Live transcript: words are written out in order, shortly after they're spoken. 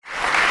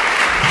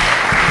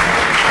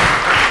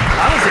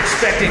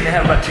expecting to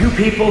have about 2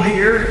 people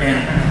here,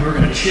 and we're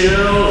going to chill,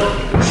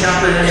 go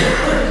shopping,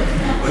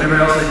 whatever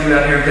else they do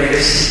out here in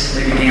Vegas,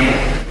 maybe gamble.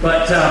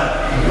 But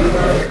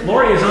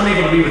Lori is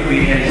unable to be with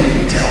me, as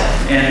you can tell.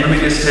 And let me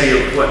just tell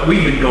you what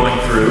we've been going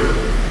through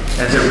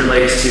as it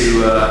relates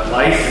to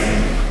life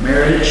and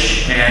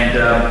marriage. And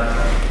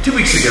 2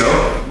 weeks ago,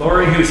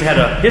 Lori, who's had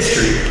a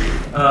history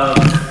of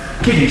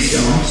kidney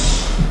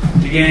stones,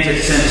 began to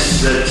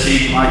sense that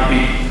she might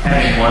be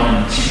having one,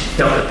 and she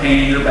felt a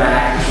pain in her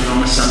back. This was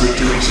on a Sunday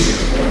 2 weeks ago.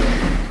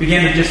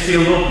 Began to just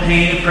feel a little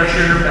pain and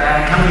pressure in her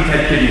back. How many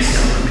have had kidney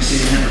stones? Let me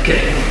see your hand. Okay.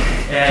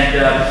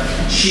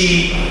 And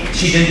she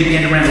then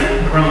began to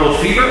run a little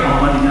fever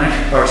on Monday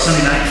night or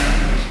Sunday night.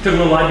 Took a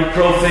little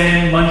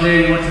ibuprofen.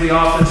 Monday went to the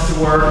office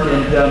to work,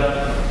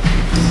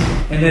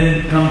 and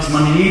then comes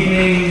Monday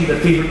evening. The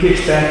fever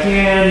kicks back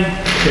in.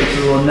 Takes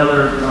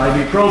another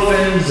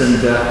ibuprofens,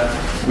 and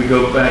we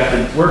go back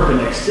to work the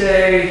next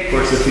day. Of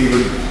course, the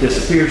fever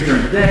disappears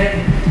during the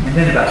day, and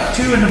then about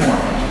 2 in the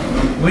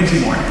morning,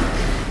 Wednesday morning,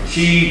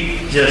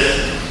 she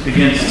just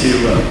begins to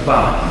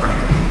vomit,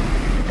 frankly.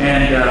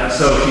 And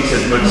so she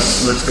said,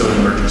 let's go to the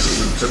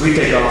emergency room. So we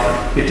take off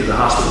and get to the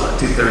hospital at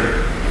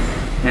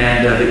 2:30.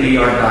 And the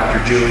ER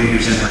doctor, Julie,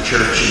 who's in our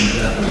church,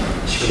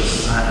 and she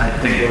goes, I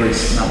think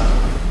Lori's not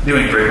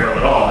doing very well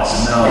at all. I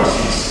said, no.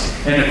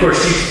 And of course,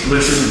 she's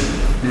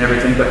lucid and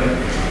everything, but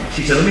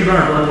she said, let me run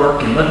our blood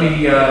work and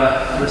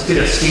let's get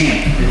a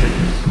scan.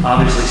 It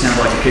obviously sounds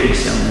like a kidney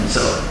stone. And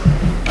so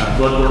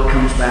blood work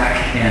comes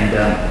back, and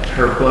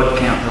her blood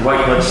count, her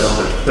white blood cells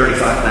are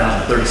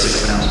 35,000,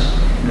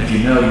 36,000. And if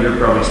you know, you're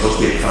probably supposed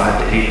to be at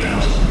 5,000 to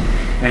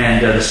 8,000.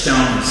 And the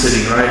stone is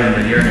sitting right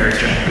in the urinary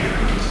tract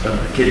of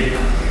the kidney.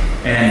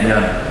 And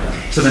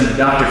so then the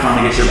doctor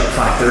finally gets here about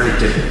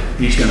 5:30.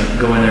 He's going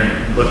to go in there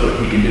and look what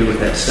he can do with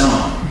that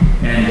stone.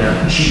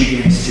 And she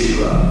begins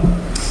to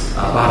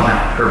bottom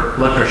out. Her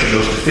blood pressure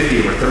goes to 50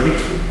 over 30.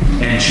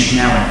 And she's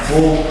now in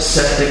full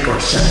septic or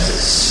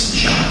sepsis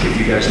shock, if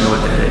you guys know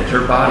what that is.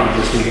 Her body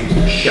just begins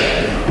to shut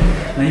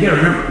down. Now you got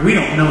to remember, we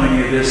don't know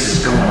any of this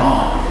is going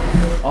on.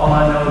 All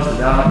I know is the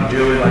doc and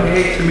Julie like,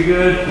 hey, it's going to be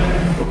good.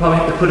 We'll probably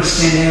have to put a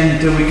stent in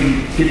until we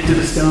can get to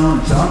the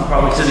stone. So I'm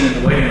probably sitting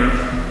in the waiting room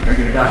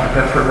drinking a Dr.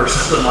 Pepper or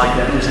something like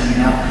that, just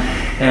hanging out.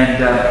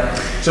 And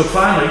so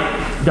finally,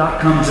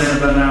 Doc comes in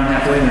about an hour and a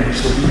half later, and he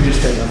says, we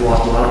just have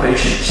lost a lot of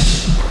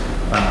patients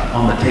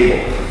on the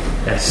table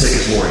as sick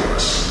as Lori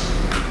was.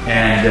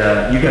 And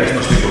you guys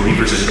must be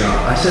believers in God.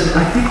 I said,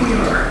 I think we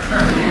are.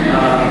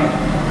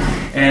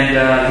 And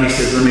he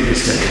says, let me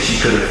just tell you, she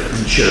could have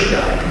and should have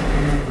died.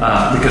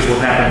 Because what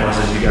happened was,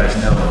 as you guys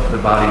know, the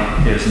body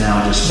is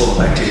now just full of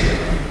bacteria.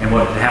 And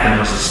what happened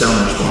was the stone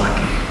was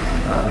blocking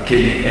the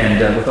kidney. And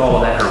with all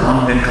of that, her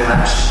lung then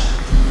collapsed.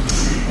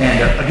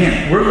 And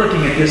again, we're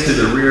looking at this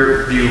through the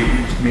rear view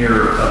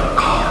mirror of a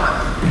car.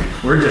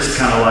 We're just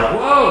kind of like,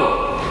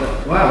 whoa,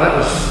 wow, that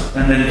was...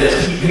 And then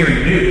just keep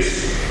hearing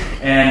news.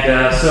 And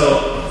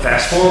so,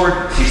 fast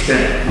forward, she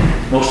spent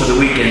most of the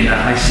week in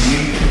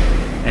ICU.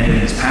 And then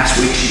this past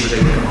week, she was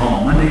able to come home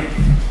on Monday.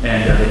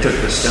 And they took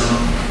the stone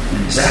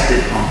and zapped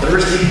it on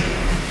Thursday.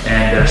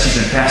 And she's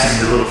been passing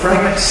the little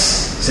fragments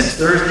since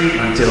Thursday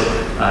until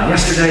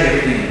yesterday.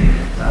 Everything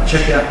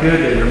checked out good.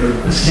 They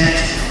removed the stent.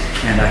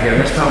 And I hear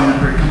that's probably not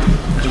very comfortable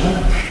as a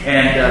woman.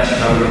 And she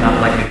probably would not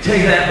like me to tell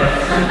you that, but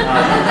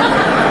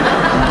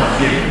I'm going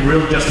to give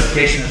real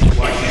justification as to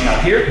why she's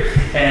not here.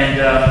 And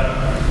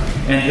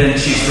then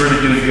she's really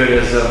doing good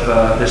as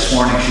of this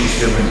morning. She's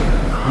feeling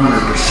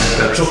 100%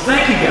 better. So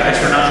thank you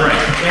guys for not praying.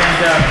 And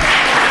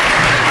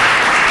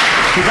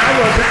because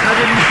I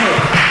didn't know.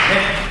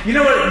 And you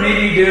know what it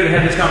made me do to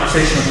have this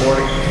conversation with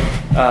Lori?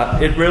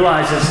 It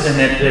realizes and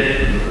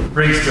it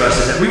brings to us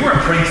is that we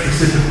weren't praying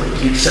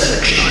specifically in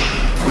septic shock.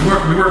 We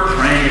weren't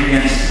praying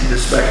against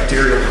this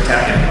bacterial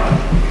attack in the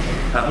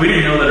body. We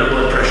didn't know that her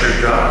blood pressure had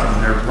dropped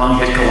and her lung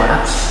had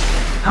collapsed.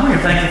 How many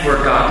are thankful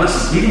for God?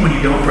 Listen, even when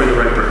you don't pray the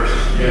right prayers,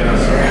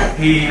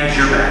 He has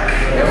your back.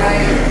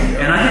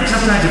 And I think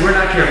sometimes if we're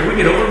not careful, we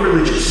get over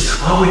religious.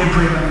 Oh, we didn't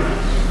pray about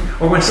that.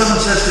 Or when someone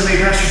says to me,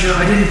 Pastor Joe,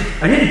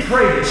 I didn't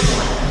pray this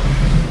morning.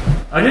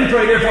 I didn't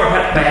pray, therefore I've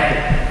had a bad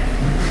day.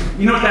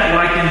 You know what that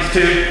likens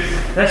to?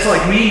 That's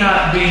like me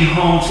not being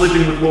home,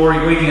 sleeping with Lori,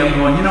 waking up and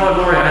going, you know what,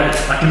 Lori,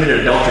 I committed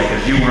adultery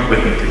because you weren't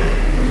with me today.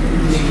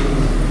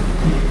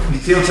 You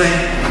see what I'm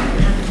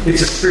saying?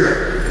 It's a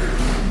spirit.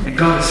 And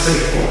God is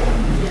faithful.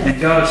 And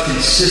God is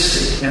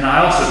consistent. And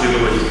I also do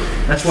believe.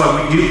 That's why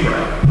we do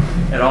pray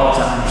at all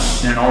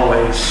times and all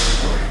ways.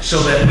 So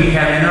that we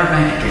have in our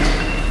bank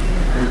account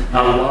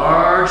a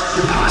large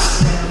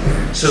deposit,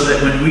 so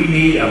that when we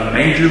need a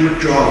major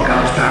withdrawal of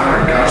God's power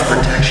and God's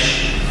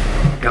protection,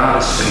 God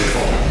is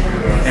faithful.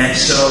 And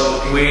so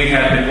we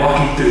have been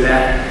walking through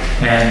that,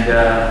 and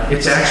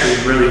it's actually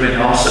really been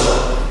also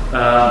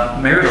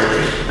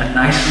maritally a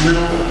nice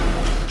little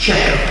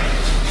checkup,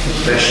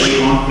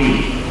 especially on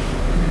me.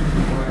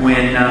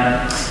 When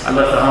I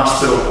left the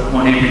hospital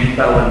one evening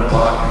about 11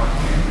 o'clock,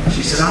 she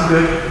she said, I'm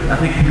good. I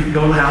think you can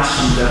go to the house,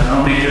 and I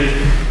don't need you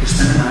to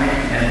spend the night.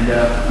 And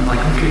I'm like,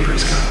 okay,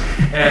 praise God.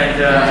 And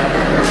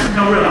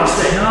no, really, I'll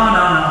stay. No.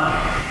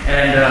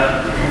 And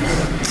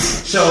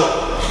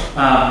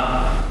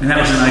and that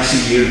was an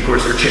ICU. Of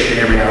course, they're checking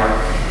every hour.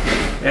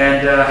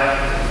 And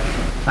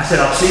I said,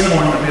 I'll see you in the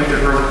morning. I'll be up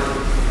there early.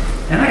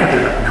 And I got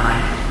there about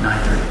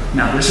 9:30.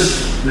 Now, this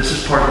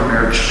is part of the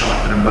marriage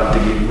talk that I'm about to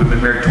give you. We've been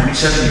married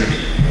 27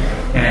 years.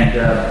 And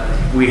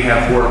we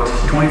have worked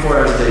 24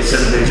 hours a day,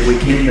 7 days a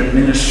week in the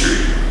ministry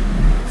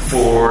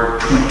for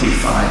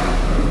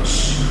 25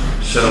 years.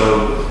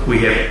 So we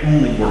have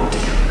only worked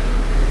together.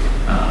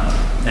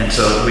 And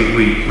so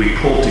we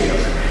pulled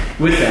together.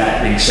 With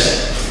that being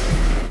said,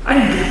 I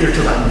didn't get there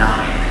till about 9.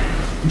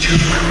 And she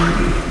goes, where were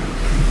you?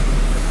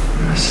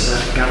 And I said,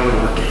 I got a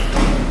little lucky.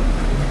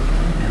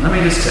 And let me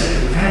just tell you,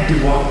 we've had to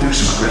walk through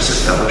some aggressive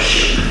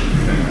fellowship.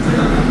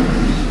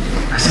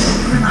 I said, when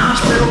you were in the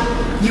hospital,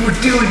 you were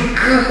doing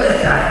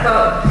good. I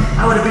thought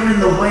I would have been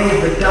in the way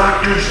of the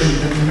doctors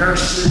and the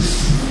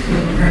nurses.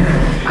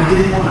 I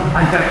didn't want to.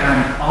 In fact,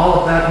 I'm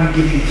all about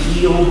you getting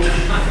healed.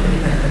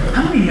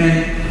 How many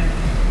men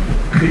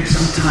could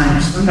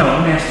sometimes, no,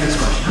 let me ask you this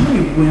question. How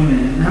many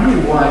women, how many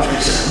wives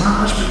could say,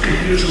 my husband could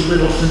use a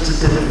little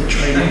sensitivity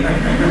training?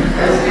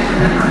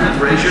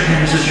 Raise your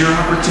hand. This is your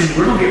opportunity.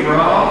 We're going to get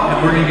raw and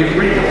we're going to get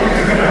real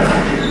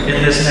in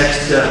this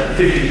next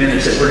 50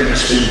 minutes that we're going to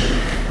spend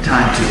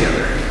time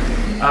together.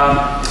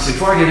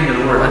 Before I get into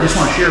the Word, I just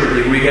want to share with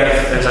you, we have,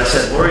 as I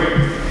said, Lori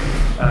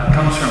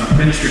comes from a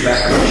ministry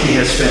background. She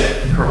has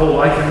spent her whole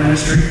life in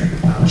ministry.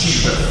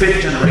 She's the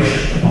 5th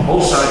generation on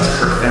both sides of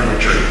her family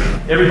tree.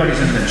 Everybody's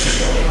in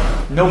ministry.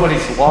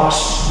 Nobody's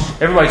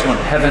lost. Everybody's going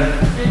to heaven.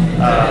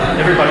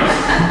 Everybody's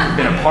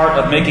been a part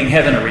of making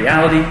heaven a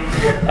reality.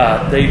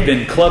 They've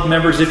been club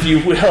members, if you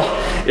will.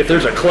 If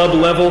there's a club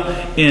level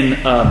in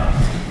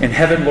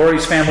heaven,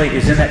 Lori's family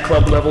is in that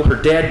club level. Her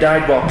dad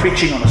died while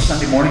preaching on a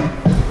Sunday morning.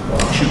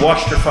 She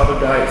watched her father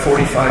die at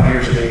 45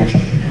 years of age,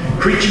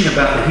 preaching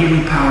about the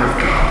healing power of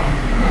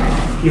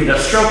God. He had a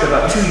stroke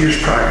about 2 years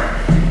prior.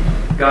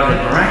 God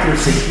had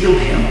miraculously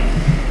healed him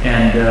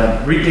and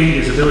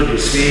regained his ability to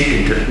speak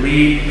and to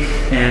lead.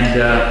 And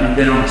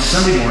then on a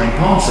Sunday morning,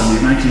 Palm Sunday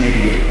of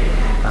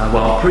 1988,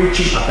 while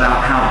preaching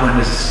about how when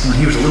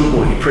he was a little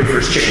boy, he prayed for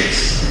his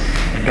chickens.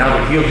 And God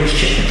would heal his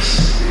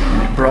chickens.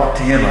 And it brought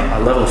to him a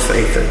level of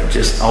faith that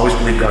just always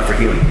believed God for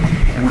healing.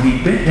 And when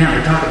he bent down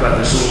to talk about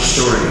this little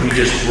story, he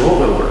just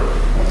rolled over.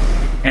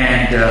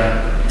 And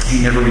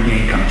he never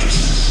regained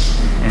consciousness.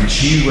 And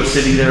she was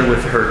sitting there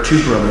with her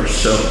 2 brothers.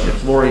 So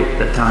if Lori at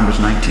that time was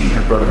 19,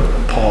 her brother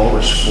Paul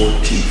was 14,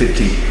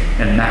 15,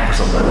 and Matt was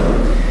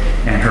 11.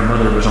 And her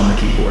mother was on the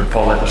keyboard.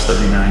 Paulette was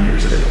 39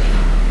 years of age.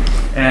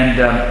 And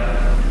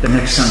the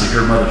next Sunday,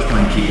 her mother was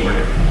playing keyboard.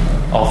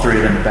 All 3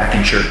 of them back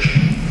in church.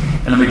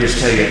 And let me just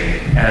tell you,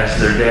 as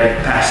their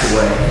dad passed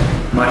away,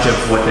 much of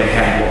what they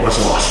had was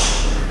lost.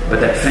 But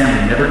that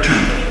family never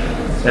turned.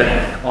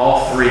 That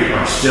all 3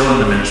 are still in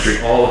the ministry,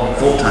 all of them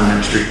full-time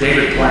ministry.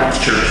 David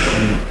Platt's church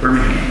in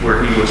Birmingham,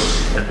 where he was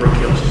at Brook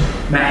Hills.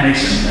 Matt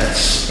Mason,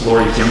 that's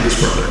Lori's youngest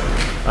brother,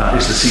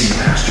 is the senior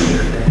pastor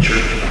there at that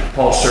church.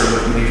 Paul served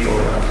with me for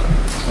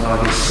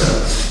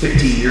 15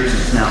 years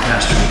and is now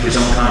pastoring his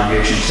own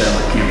congregation,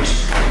 satellite campus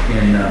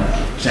in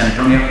San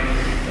Antonio.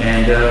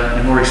 And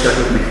Lori stuck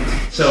with me.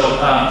 So,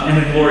 and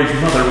then Lori's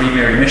mother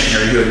remarried a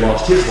missionary who had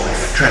lost his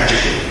wife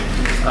tragically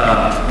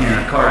in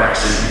a car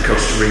accident in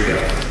Costa Rica.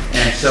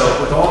 And so,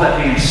 with all that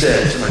being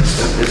said, somebody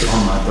stuck this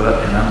on my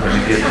butt, and I'm going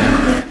to get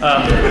them.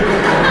 I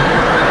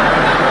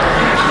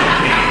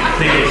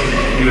think it was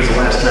Nick. He was the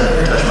last time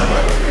to touch my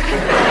butt.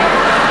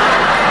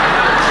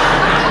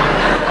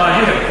 I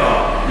do have a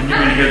thought, and you're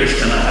going to hear this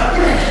tonight.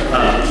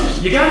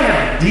 You got to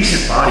have a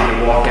decent body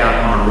to walk out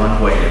on a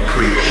runway and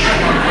preach.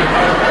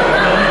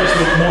 Let me just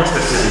look more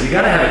specific. You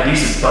got to have a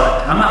decent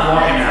butt. I'm not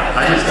walking out.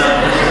 I'm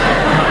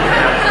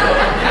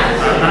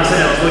not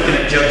saying I was looking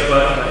at Joe's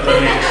butt, but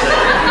let me just say.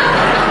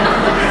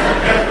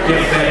 If you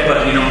have a bad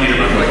butt, you don't need a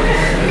runway.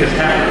 Because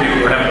half the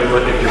people are having to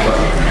look at your butt.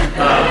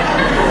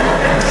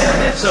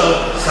 So,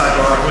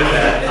 sidebar with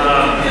that.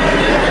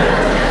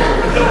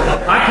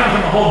 I come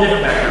from a whole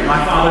different background.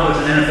 My father was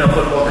an NFL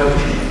football coach,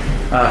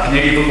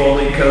 Canadian Football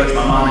League coach.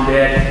 My mom and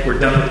dad were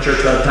done with the church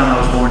by the time I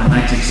was born in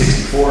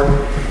 1964.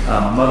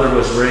 My mother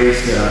was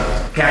raised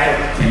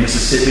Catholic in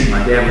Mississippi.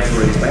 My dad was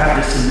raised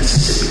Baptist in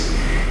Mississippi.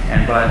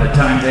 And by the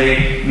time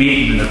they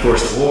meet, and of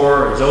course the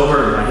war is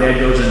over, and my dad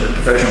goes into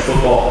professional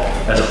football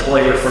as a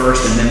player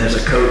first and then as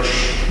a coach,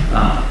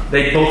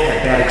 they both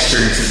had bad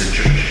experiences in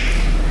church.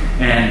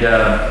 And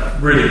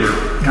really were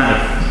kind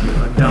of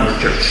done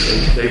with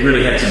church. They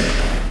really had some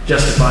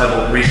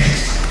justifiable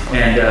reasons.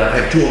 And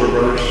I have 2 older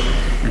brothers,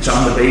 and so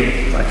I'm the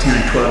baby, like 10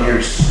 and 12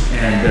 years.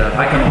 And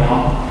I come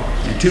along,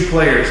 and 2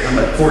 players, I'm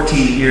like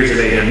 14 years of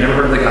age, I've never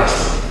heard of the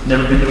gospel,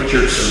 never been to a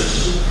church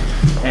service.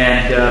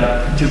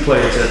 And 2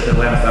 players at the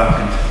Atlanta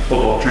Falcons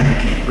football training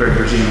camp, Greg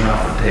Berzine and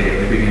Ralph Ortega,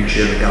 they began to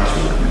share the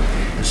gospel with me.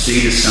 The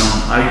seed is sown.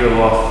 I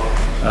go off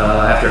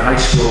after high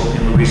school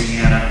in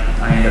Louisiana.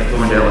 I ended up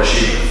going to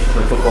LSU to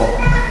play football.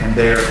 And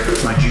there,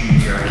 my junior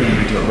year, I came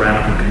into a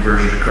radical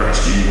conversion to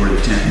Christ January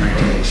the 10th,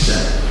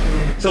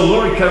 1987. So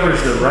Lori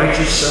covers the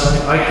righteous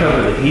side. I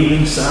cover the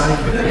heathen side.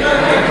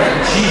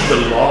 She's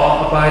the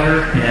law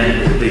abider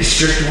and the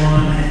strict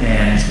one,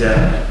 and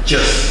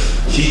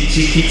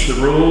she keeps the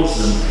rules,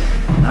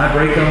 and I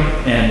break them.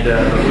 And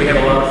but we have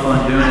a lot of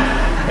fun doing it,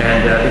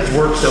 and it's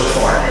worked so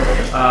far.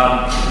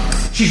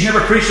 She's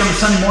never preached on a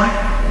Sunday morning.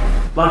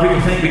 A lot of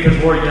people think because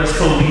Lori does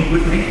co-lead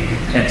with me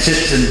and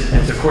sits and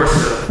is, of course,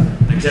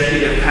 an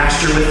executive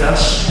pastor with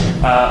us.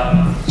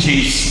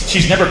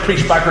 She's never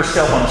preached by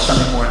herself on a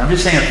Sunday morning. I'm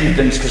just saying a few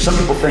things because some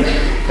people think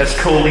as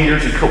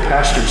co-leaders and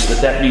co-pastors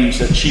that means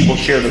that she will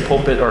share the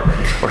pulpit, or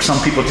some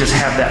people just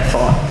have that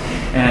thought.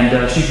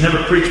 And she's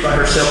never preached by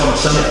herself on a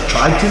Sunday. I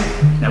tried to.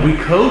 Now we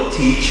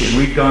co-teach, and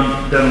we've done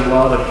a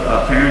lot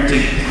of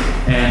parenting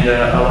and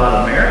a lot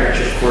of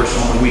marriage, of course,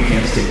 on the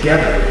weekends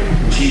together.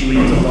 She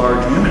leads a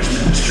large women's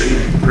ministry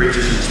and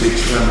preaches and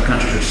speaks around the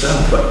country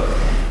herself. But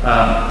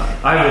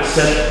I will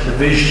set the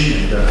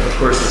vision and, of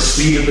course, the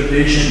speed of the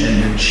vision,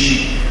 and then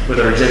she, with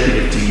our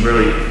executive team,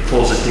 really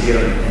pulls it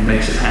together and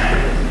makes it happen.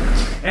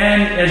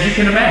 And as you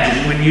can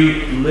imagine, when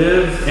you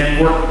live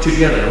and work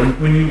together,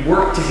 when you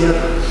work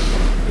together,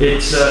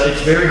 it's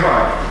very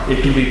hard.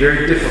 It can be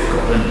very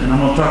difficult. And I'm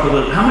going to talk a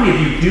little. How many of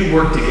you do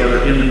work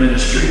together in the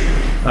ministry?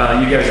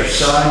 You guys are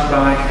side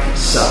by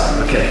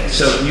side. Okay,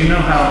 so you know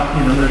how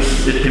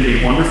it can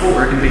be wonderful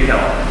or it can be hell,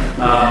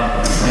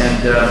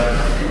 and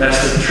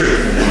that's the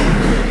truth.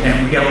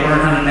 And we got to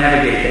learn how to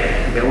navigate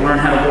that. We got to learn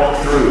how to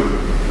walk through,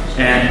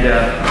 and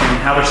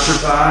how to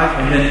survive,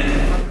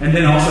 and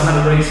then also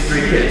how to raise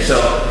 3 kids. So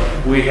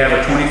we have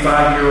a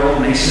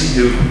 25-year-old Mason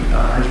who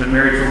has been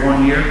married for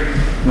 1 year.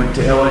 Went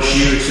to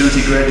LSU as soon as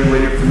he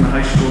graduated from the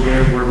high school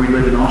there, where we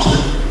live in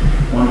Austin.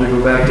 Wanted to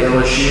go back to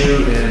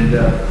LSU and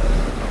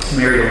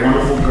married a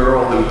wonderful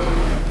girl who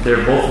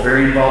they're both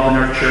very involved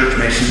in our church.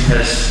 Mason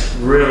has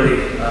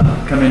really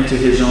come into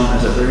his own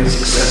as a very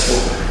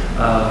successful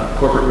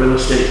corporate real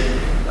estate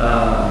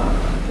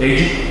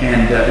agent,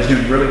 and is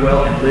doing really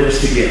well and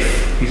lives to give.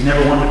 He's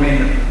never wanted to be in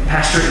the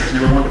pastor. He's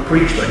never wanted to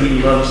preach, but he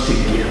loves to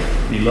give.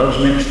 He loves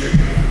ministry.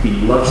 He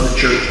loves the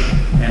church,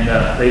 and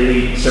they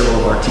lead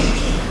several of our teams.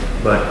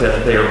 But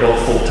they are both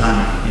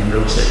full-time in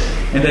real estate.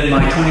 And then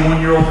my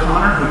 21-year-old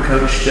Connor, who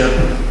coached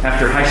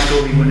after high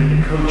school, he went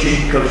into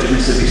coaching, coached at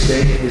Mississippi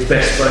State. His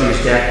best buddy is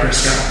Dak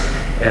Prescott,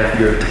 if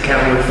you're a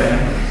Cowboy fan.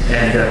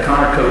 And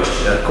Connor coached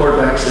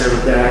quarterbacks there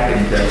with Dak,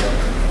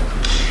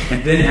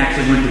 and then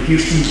actually went to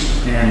Houston,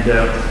 and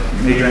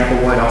Major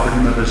Applewhite offered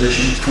him a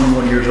position. He's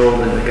 21 years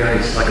old, and the guy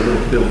is like a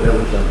little Bill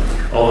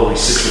Belichick, although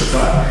he's 6'5".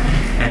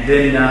 And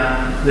then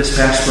this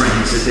past spring,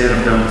 he said, "Dad,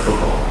 I'm done with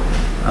football.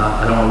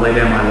 I don't want to lay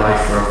down my life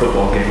for a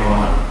football game. I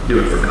want to do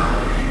it for God."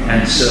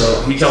 And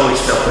so he's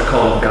always felt the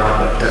call of God,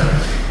 but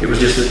it was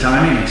just the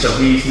timing. And so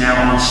he's now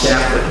on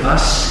staff with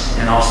us,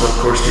 and also, of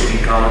course,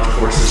 taking college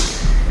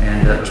courses.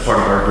 And that was part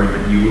of our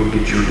agreement. You will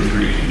get your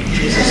degree in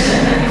Jesus'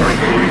 name, or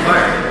you will be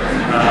fired.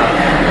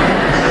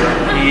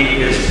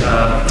 He is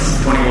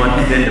 21,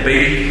 and then the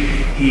baby,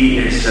 he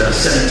is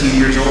 17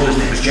 years old. His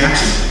name is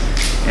Jackson,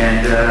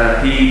 and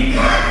he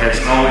has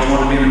always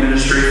wanted to be in the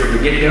ministry from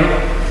the get-go.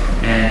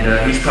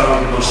 And he's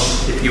probably the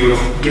most, if you will,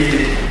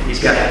 gifted. He's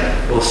got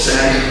both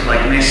savvy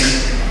like Mason,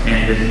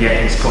 and then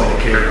yet he's quite a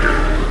character.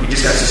 He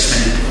just got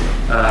suspended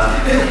from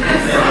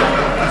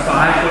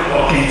 5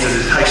 football games at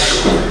his high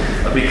school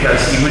because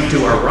he went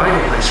to our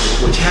rival high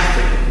school, which half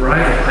the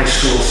rival high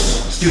school's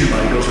student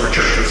body goes to our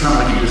church. So it's not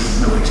like he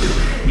doesn't know what he's doing.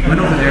 He went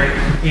over there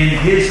in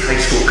his high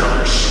school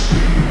colors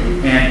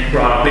and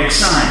brought a big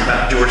sign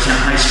about Georgetown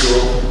High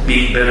School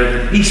being better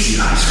than Eastview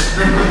High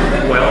School.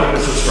 Well,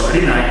 this was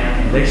Friday night,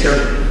 and they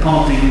started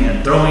pumping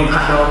and throwing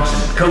hot dogs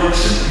and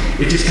Cokes,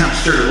 and it just kind of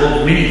stirred a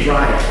little mini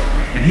riot.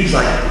 And he's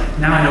like,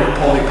 now I know what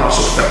Paul the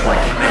Apostle felt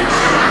like.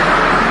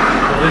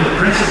 Well, then the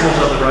principals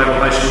of the rival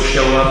high school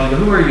show up and go,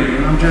 "Who are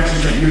you?" "I'm Jackson.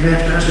 Your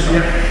dad's pastor?"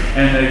 "Yeah."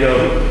 And they go,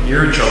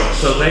 "You're in trouble."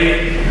 So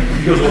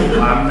he goes,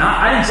 "Well, I'm not."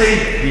 I didn't say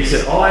anything. He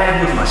said, "All I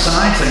had was my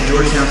sign saying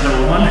Georgetown's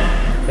 #1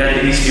 at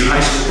the Eastview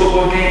High School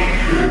football game."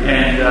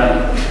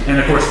 And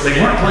of course, they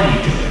weren't playing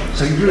each other.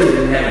 So he really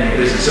didn't have any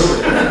business over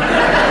there.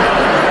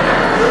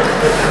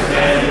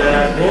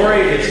 And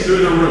Lori is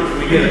through the roof.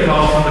 We get a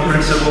call from the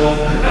principal.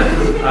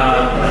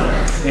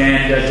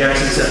 And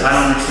Jackson said, "I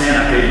don't understand.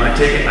 I paid my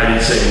ticket. I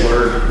didn't say a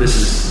word. This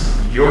is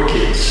your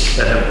kids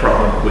that have a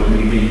problem with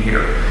me being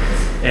here."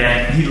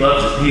 And he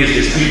loves it. He is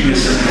just eating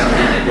this thing out.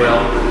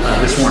 Well,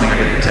 this morning I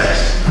get a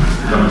text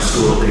from the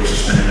school. They've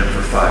suspended him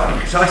for 5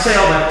 years. So I say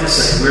all that to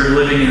say we're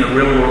living in a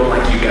real world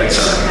like you guys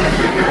are.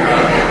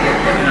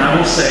 And I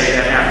will say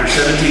that after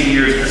 17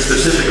 years,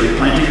 specifically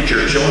planting a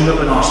church, showing up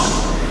in Austin,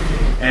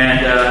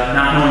 and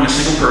not knowing a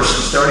single person,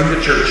 starting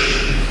the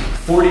church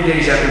 40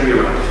 days after we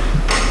arrived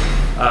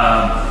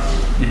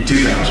in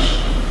 2000,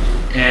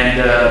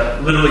 and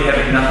literally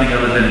having nothing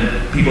other than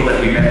people that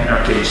we met in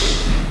our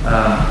case.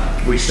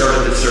 We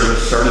started the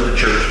service, started the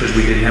church because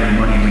we didn't have any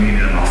money and we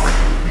needed an offering.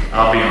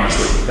 I'll be honest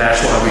with you. That's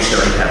why we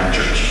started having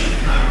church,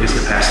 is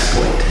to pass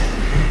the plate.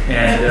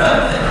 And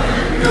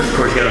of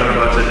course, you got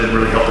 $100. That didn't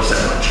really help us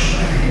that much.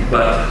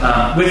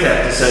 But with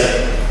that to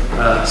say,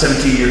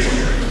 17 years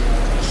later,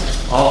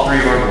 all three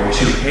of our boys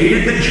who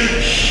hated the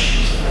church,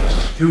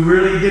 who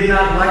really did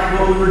not like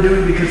what we were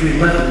doing because we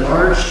left a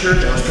large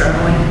church. I was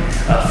traveling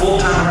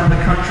full-time around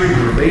the country.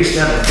 We were based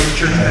out of a big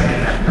church back in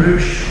Baton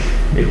Rouge.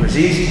 It was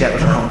easy. That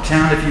was our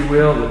hometown, if you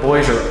will. The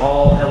boys are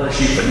all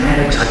LSU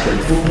fanatics. I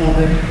played football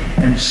there.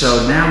 And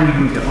so now we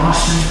moved to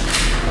Austin,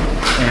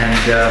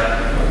 and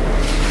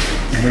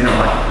they don't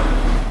like it.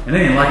 And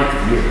they didn't like it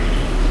for years.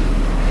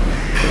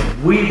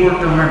 We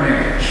worked on our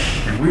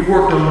marriage, and we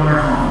worked on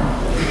our home,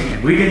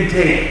 and we didn't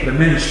take the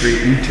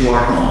ministry into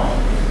our home.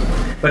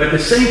 But at the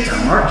same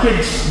time, our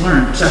kids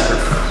learned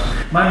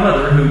sacrifice. My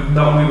mother, who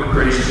thought we were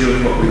crazy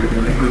doing what we were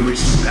doing, who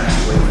recently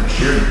passed away last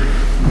year,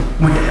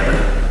 went to heaven,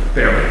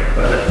 barely,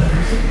 by the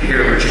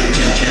hair of her chin.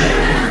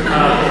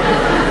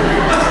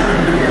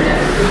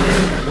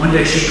 One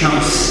day she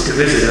comes to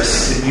visit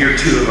us in year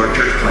 2 of our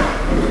church plant.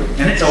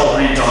 And it's all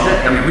hands on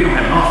deck. I mean, we don't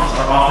have an office.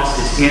 Our office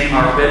is in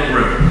our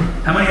bedroom.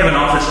 How many have an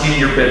office in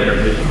your bedroom?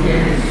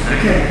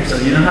 Okay, so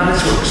you know how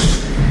this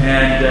works.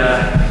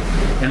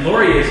 And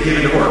Lori is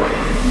given to work.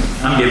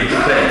 I'm given to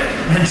bed.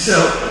 And so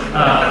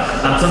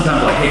I'm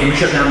sometimes like, hey, can we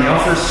shut down the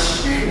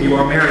office? You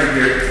are married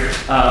here.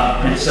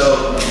 And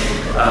so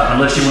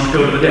unless you want to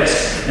go to the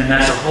desk. And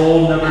that's a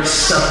whole other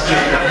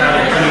subject of how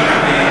to keep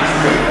things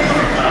moving.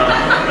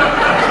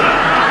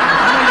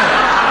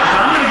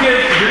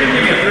 If you're going to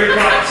give me a 3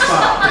 o'clock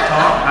spot to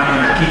talk, I'm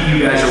going to keep you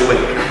guys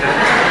awake.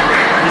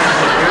 This is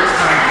the worst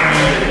time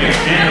frame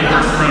and the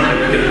worst room that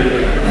we could do.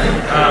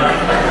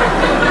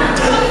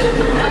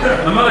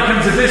 My mother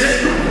comes to visit,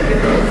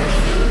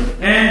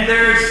 and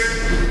there's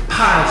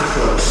piles of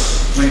clothes.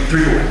 I mean,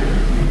 3 more.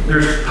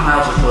 There's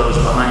piles of clothes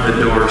behind the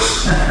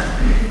doors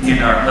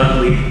in our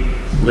ugly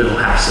little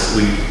house that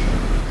we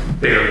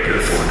barely could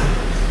afford.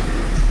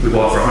 We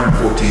bought for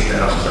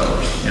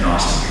 $114,000 in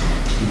Austin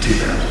in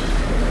 2000.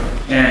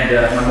 And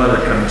my mother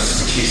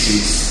comes and she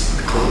sees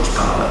the clothes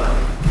piled up.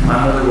 My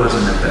mother was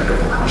an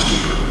impeccable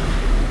housekeeper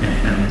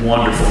and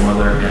wonderful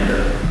mother,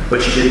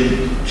 but she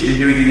didn't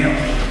do anything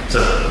else.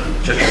 So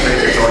shut your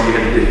face, that's all you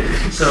had to do.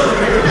 So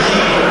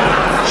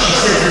she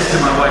says this to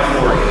my wife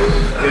Lori,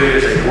 who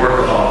is a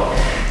workaholic.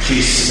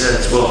 She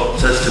says to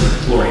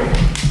Lori,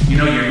 you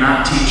know, you're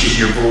not teaching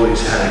your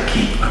boys how to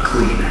keep a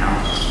clean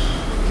house.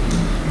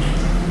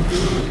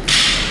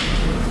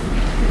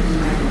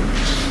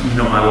 You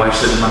know what my wife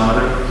said to my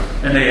mother?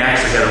 And they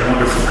actually had a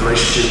wonderful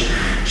relationship.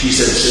 She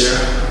said,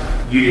 Sarah,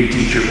 you didn't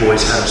teach your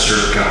boys how to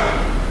serve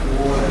God.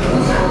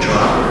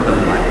 Drop the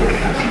mic.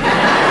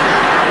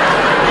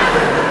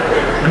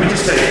 Let me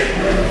just tell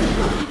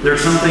you, there are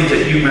some things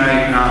that you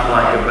might not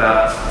like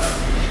about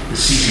the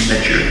season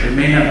that you're in. It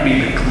may not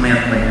be the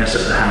cleanliness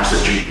of the house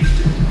that you're used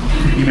to.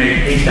 You may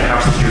hate the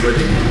house that you're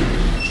living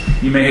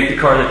in. You may hate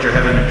the car that you're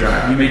having to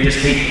drive. You may just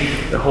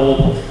hate the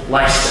whole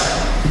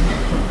lifestyle.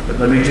 But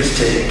let me just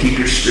tell you, keep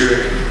your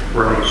spirit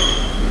right.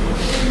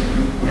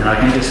 And I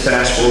can just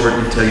fast forward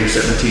and tell you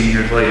 17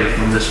 years later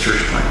from this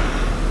church plant,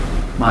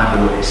 my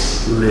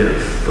boys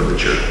live for the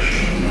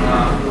church.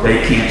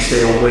 They can't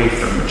stay away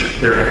from the church.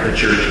 They're at the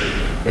church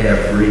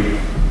every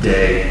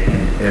day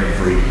and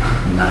every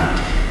night.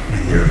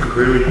 And they're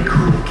really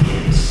cool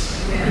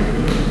kids.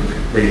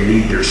 They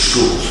lead their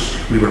schools.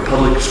 We were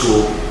public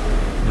school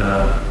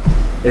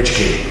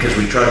educated because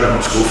we tried to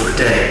homeschool for a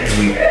day and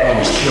we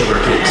almost killed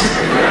our kids.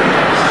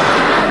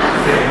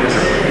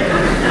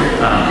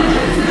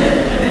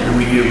 And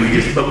we knew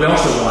but we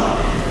also wanted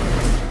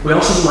it. We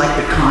also liked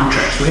the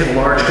contrast. We had a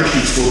large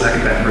Christian school back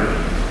in Baton Rouge.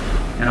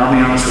 And I'll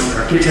be honest with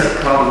you, our kids had a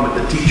problem with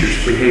the teachers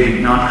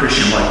behaving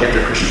non-Christian-like at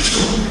their Christian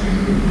school.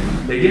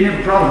 They didn't have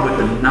a problem with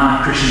the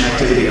non-Christian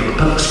activity of a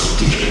public school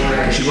teacher.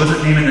 She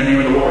wasn't naming the name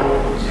of the Lord.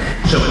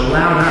 So it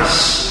allowed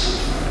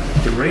us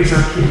to raise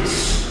our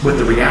kids with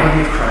the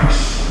reality of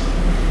Christ.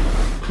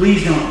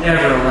 Please don't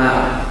ever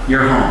allow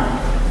your home,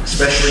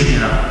 especially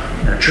in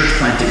a church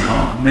planting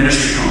home,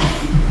 ministry home,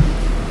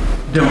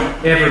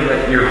 don't ever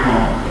let your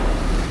home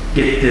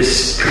get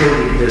this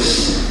coating,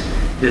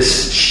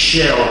 this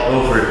shell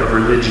over it of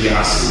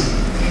religiosity.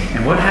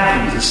 And what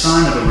happens, the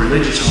sign of a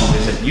religious home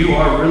is that you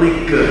are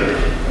really good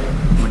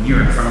when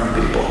you're in front of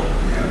people.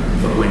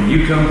 But when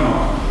you come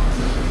home,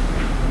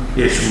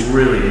 it's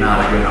really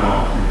not a good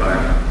home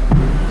environment.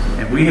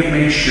 And we have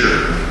made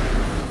sure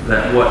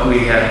that what we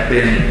have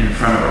been in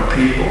front of our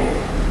people,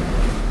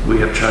 we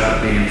have tried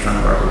to be in front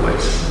of our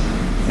boys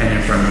and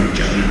in front of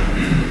each other.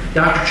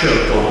 Dr. Cho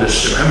told this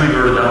story. How many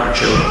heard of Dr.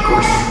 Cho? Of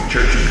course,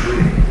 church in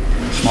Korea.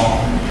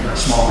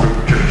 Small group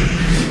of churches.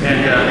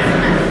 And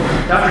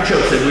Dr. Cho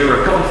said we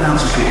were a couple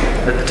thousand people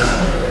at the time.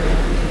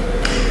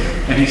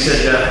 And he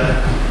said,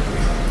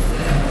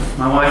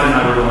 my wife and I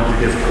were going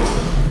through difficult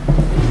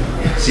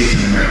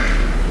season in marriage,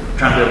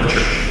 trying to build a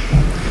church.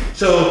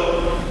 So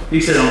he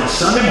said, on a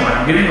Sunday morning,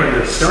 I'm getting ready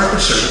to start the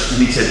service,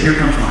 and he said, here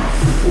comes my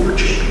 4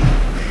 children.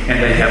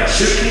 And they have a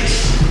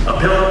suitcase, a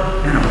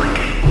pillow, and a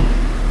blanket.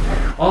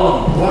 All of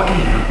them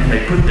walking out, and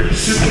they put their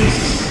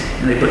suitcases,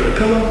 and they put the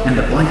pillow and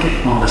the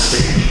blanket on the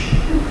stage.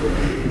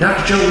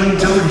 Dr. Joe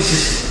leans over and he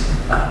says,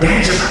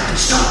 Dad's about to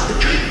start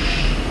the church.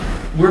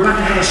 We're about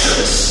to have a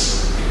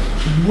service.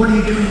 What are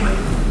you doing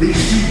with these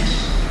things?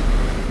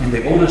 And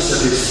the oldest of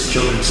his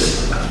children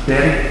said,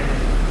 Daddy,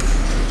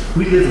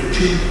 we live with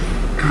two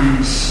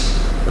kinds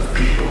of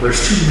people. There's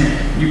two men.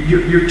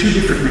 You're two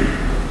different men.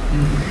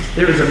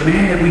 There is a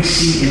man that we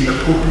see in the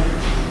pulpit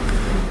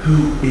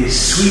who is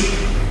sweet,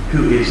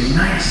 who is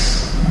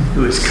nice,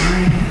 who is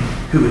kind,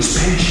 who is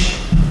patient.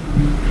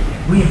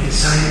 We have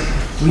decided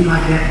we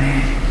like that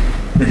man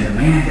than the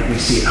man that we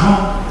see at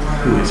home,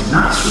 who is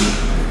not sweet,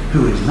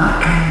 who is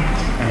not kind,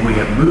 and we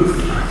have moved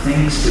our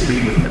things to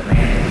be with the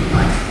man that we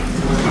like.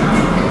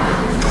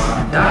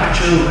 And Dr.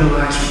 Cho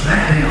realized from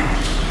that day on,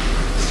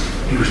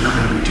 he was not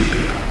going to be two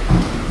people.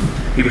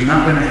 He was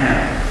not going to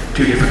have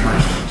two different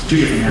lifestyles,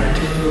 two different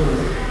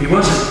attitudes. He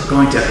wasn't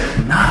going to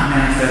not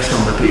manifest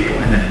on the people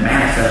and then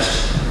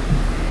manifest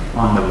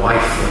on the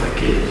wife or the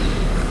kids.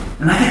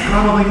 And I think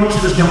probably most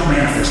of us don't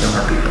manifest on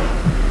our people.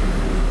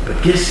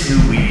 But guess who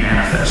we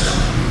manifest on?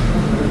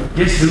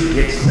 Guess who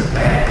gets the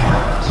bad part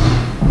of us?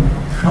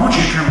 I want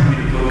you to turn with me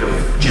to the book of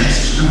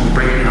Genesis. And I'm going to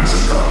break down some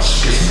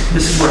thoughts, because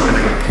this is where I'm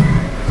going to go.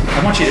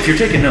 I want you, if you're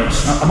taking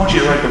notes, I want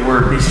you to write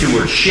these two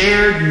words,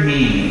 shared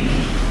meaning.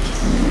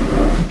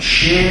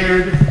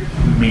 Shared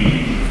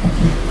meaning.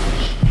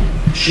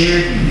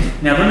 Shared meaning.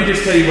 Now, let me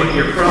just tell you what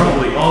you're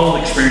probably all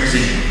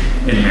experiencing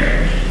in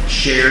marriage.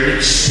 Shared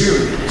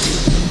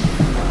experiences.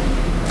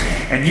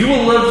 And you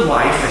will live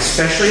life,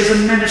 especially as a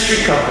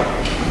ministry couple.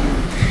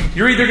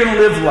 You're either going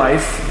to live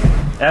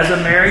life as a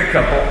married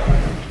couple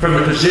from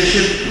the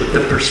position with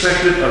the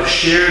perspective of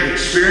shared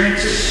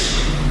experiences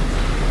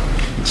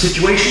and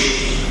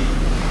situations,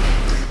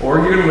 or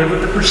you're going to live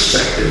with the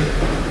perspective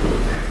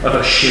of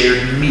a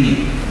shared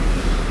meaning.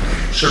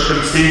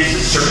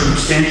 Circumstances,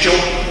 circumstantial,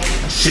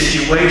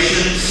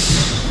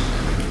 situations.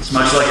 It's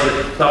much like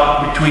the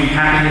thought between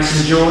happiness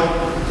and joy.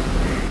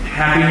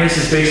 Happiness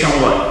is based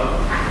on what?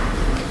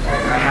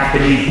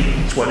 Happening.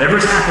 It's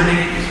whatever's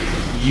happening,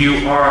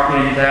 you are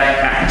in that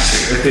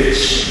atmosphere.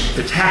 If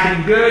it's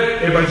happening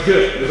good, everybody's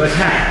good. Everybody's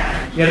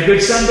happy. You had a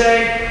good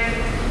Sunday.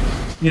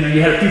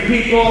 You had a few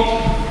people.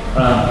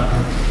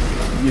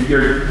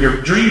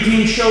 Your dream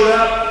team showed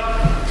up.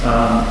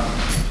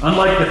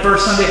 Unlike the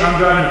first Sunday, I'm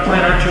driving to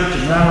Plant Our Church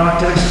in Round Rock,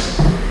 Texas,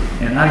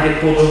 and I get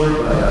pulled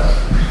over by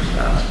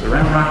the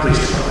Round Rock Police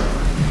Department,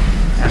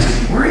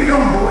 asking me, "Where are you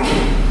going, boy?"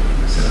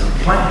 I said, "I'm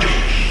Plant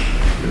Church.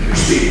 You're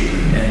speeding."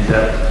 And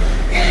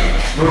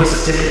wrote us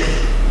a ticket.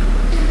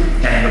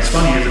 And what's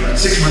funny is about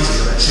 6 months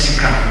ago, that same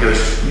cop goes,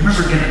 "You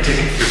remember getting a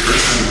ticket your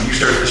first time when you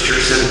started this church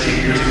 17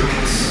 years ago?"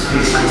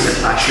 I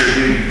said, "I sure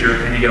do, you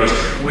jerk." And he goes,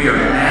 "We are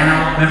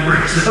now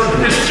members of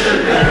this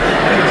church."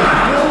 And he goes,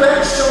 "I know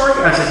that story."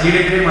 I said, "You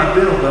didn't pay my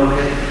bill, though."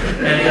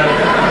 And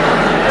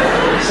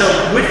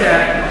so with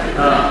that,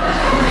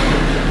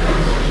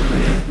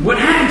 what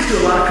happens to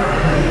a lot of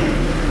couples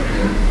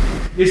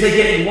is they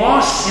get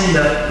lost in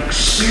the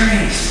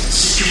experience,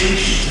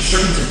 situations, the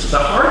circumstances,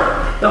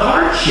 the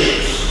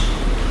hardships,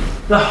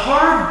 the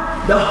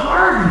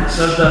hardness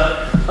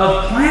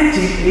of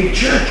planting a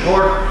church.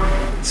 Or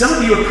some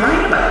of you are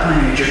praying about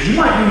planting a church. You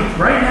might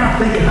be right now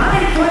thinking, "I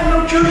ain't planting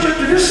no church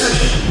after this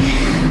session,"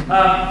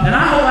 and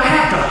I hope I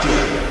have talked you out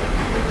of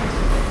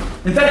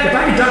it. In fact, if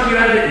I can talk you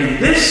out of it in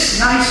this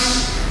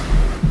nice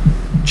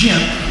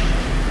gym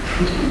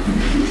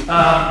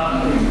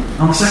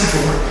on the second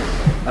floor.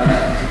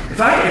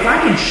 If I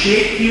can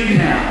shake you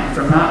now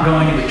from not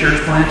going into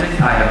church planting,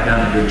 I have done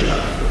a good job.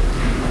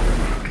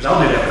 Because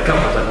I'll do that with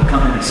couples that will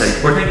come in and say,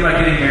 "We're thinking about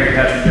getting married,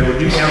 Pastor Joe. Would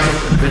you counsel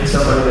to convince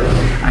somebody that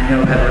I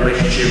know have a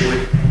relationship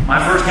with?" My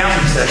first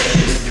counseling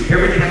session is to do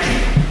everything I can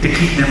to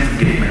keep them from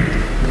getting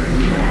married.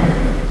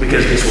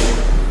 Because guess what?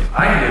 If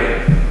I can do it,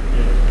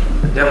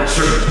 the devil's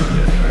certainly going to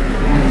do it.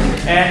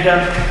 And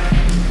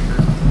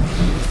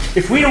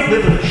if we don't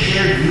live in a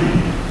shared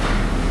union,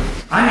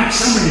 I meet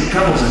so many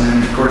couples, and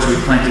then, of course,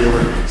 we've planted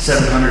over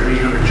 700,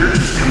 800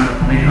 churches, coming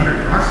up on 800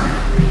 in our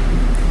family.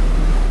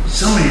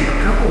 So many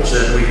couples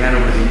that we've had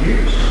over the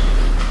years,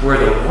 where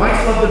the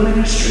wife loved the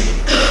ministry,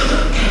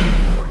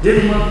 or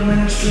didn't love the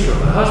ministry, or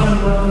the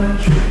husband loved the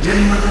ministry, or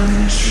didn't love the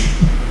ministry.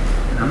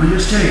 And I'm going to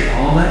just tell you,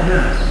 all that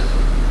does,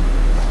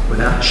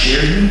 without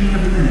shared meaning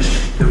of the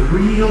ministry, the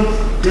real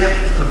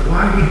depth of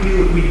why we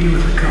do what we do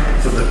as a couple,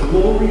 for the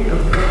glory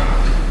of God,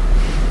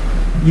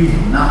 you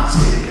will not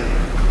stay together.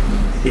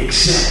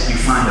 Except you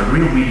find the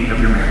real meaning of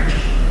your marriage.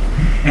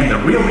 And the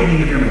real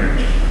meaning of your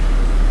marriage,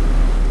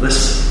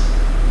 listen,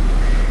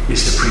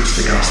 is to preach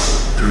the gospel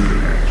through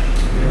your marriage.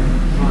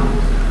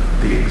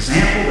 The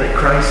example that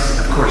Christ, and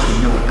of course we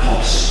know what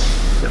Paul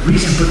said, the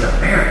reason for the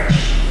marriage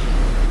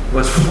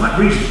was for what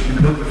reason in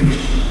the book of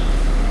Ephesians?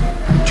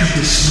 To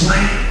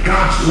display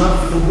God's love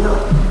for the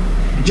world.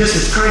 And just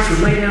as Christ would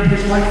lay down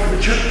his life for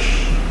the church,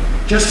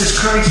 just as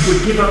Christ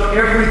would give up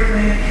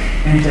everything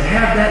and to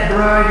have that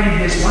bride in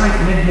his life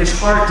and in his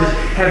heart to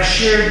have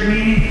shared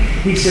meaning,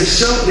 he says,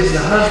 so is the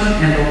husband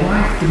and the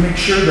wife to make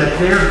sure that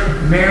their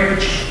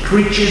marriage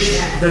preaches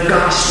the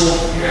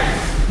gospel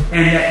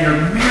and that your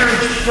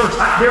marriage first.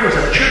 There was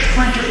a church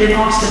planter in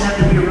Austin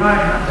after we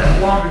arrived not that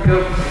long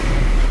ago,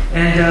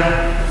 and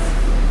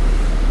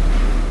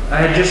I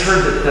had just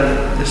heard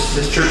that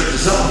this church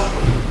dissolved.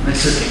 And they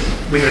said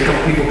we had a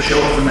couple people show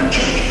up from that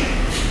church,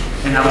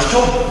 and I was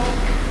told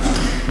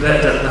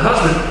that the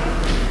husband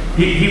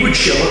he would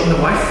show up, and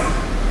the wife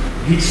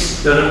he'd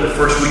stood up the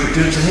first week or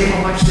two and said, "Hey,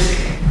 my wife's sick,"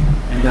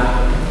 and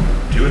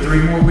 2 or 3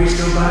 more weeks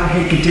go by.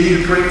 Hey, continue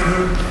to pray for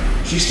her.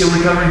 She's still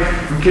recovering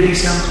from kidney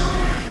stones.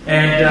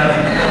 And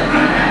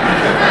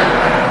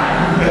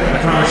I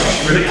promise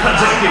she's really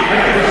contact.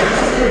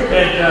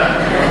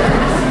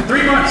 And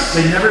 3 months,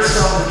 they never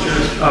saw the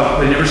church.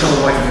 They never saw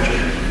the wife in the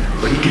church.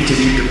 But he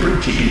continued to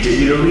preach. He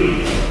continued to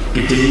lead.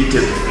 Continued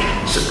to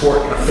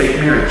support a fake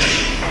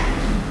marriage.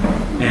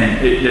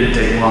 And it didn't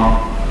take long.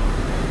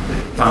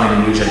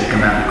 Finally, the news had to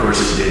come out. And of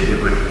course, it did.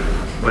 It would,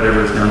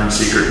 whatever is done in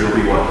secret will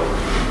be what?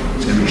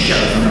 It's going to be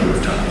shouted from the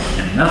rooftops.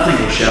 And nothing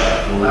will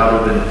shout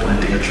louder than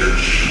planting a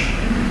church.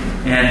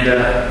 And it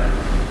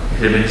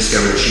had been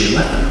discovered that she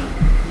had left them.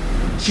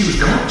 She was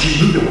gone.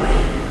 She moved away.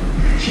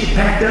 She had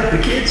packed up the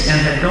kids and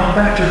had gone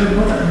back to her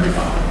mother and her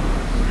father.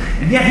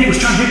 And yet he was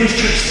trying to do this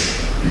church thing.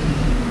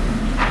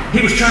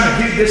 He was trying to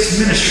do this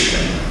ministry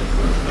thing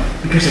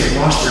because they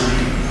lost their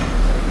meaning.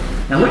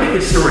 Now look at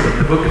this story in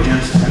the book of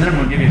Genesis, and then I'm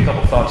going to give you a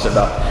couple thoughts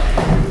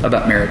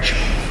about marriage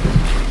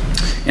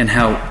and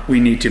how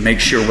we need to make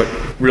sure what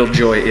real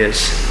joy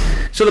is.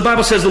 So the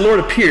Bible says the Lord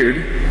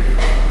appeared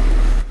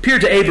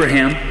to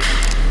Abraham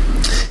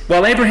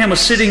while Abraham was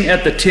sitting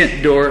at the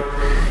tent door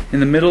in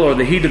the middle or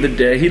the heat of the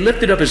day. He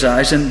lifted up his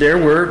eyes, and there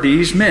were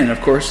these men.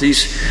 Of course,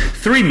 these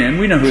 3 men.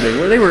 We know who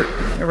they were.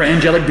 They were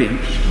angelic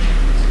beings.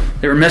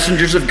 They were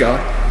messengers of God.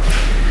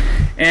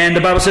 And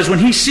the Bible says when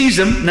he sees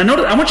them, now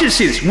notice, I want you to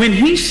see this. When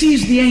he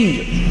sees the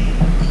angels,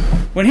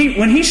 when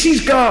he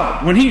sees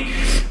God, when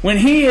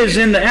he is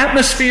in the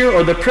atmosphere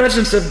or the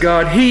presence of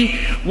God, he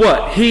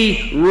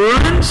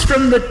runs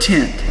from the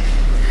tent.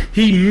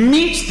 He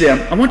meets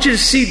them. I want you to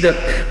see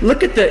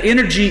look at the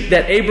energy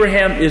that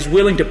Abraham is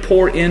willing to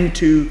pour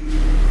into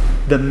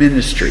the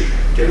ministry.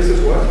 Genesis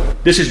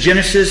what? This is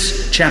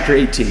Genesis chapter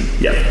 18.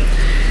 Yep.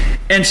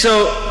 And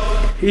so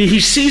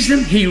he sees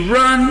them, he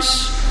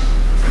runs,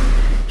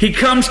 he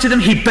comes to them,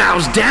 he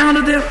bows down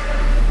to them.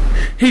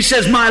 He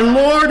says, "My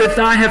Lord, if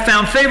I have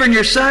found favor in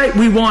your sight,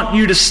 we want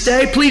you to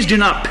stay. Please do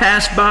not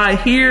pass by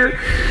here.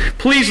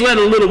 Please let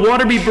a little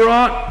water be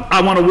brought.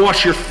 I want to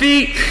wash your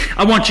feet.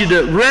 I want you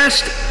to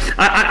rest."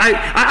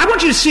 I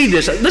want you to see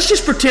this. Let's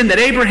just pretend that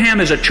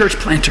Abraham is a church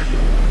planter.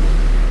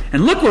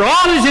 And look where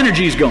all his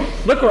energy is going.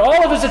 Look where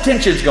all of his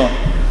attention is going.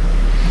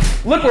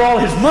 Look where all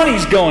his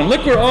money's going.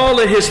 Look where all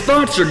of his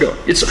thoughts are going.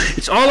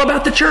 It's all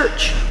about the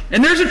church.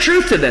 And there's a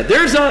truth to that.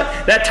 There's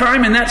that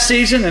time in that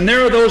season, and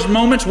there are those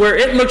moments where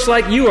it looks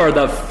like you are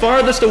the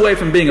farthest away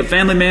from being a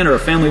family man or a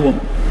family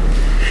woman.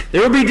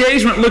 There will be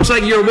days when it looks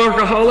like you're a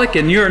workaholic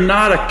and you're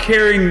not a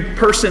caring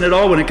person at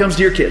all when it comes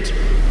to your kids.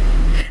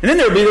 And then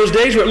there will be those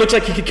days where it looks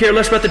like you could care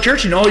less about the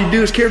church and all you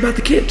do is care about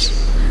the kids.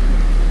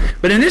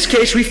 But in this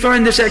case, we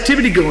find this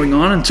activity going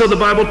on, and so the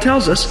Bible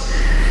tells us.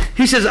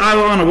 He says, "I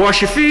want to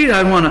wash your feet.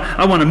 I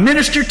want to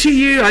minister to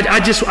you.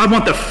 I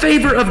want the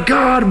favor of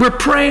God." We're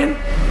praying.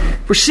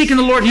 We're seeking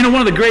the Lord. You know,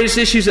 one of the greatest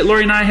issues that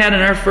Lori and I had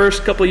in our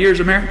first couple of years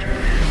of marriage,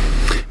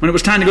 when it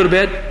was time to go to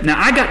bed. Now,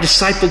 I got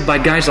discipled by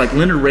guys like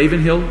Leonard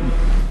Ravenhill,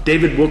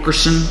 David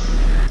Wilkerson.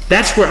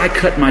 That's where I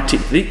cut my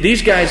teeth.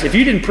 These guys, if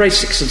you didn't pray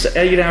 6 and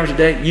 8 hours a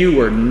day, you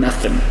were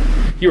nothing.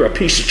 You're a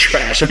piece of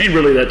trash. I mean,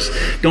 really,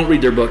 don't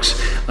read their books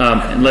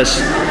unless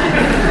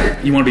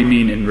you want to be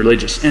mean and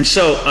religious. And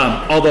so,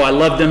 although I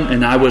loved them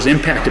and I was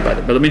impacted by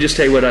them, but let me just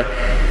tell you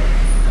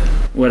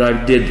what I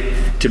did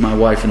to my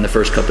wife in the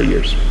first couple of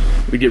years.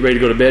 We'd get ready to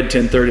go to bed,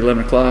 10:30,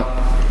 11 o'clock,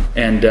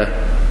 and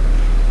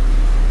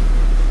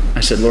I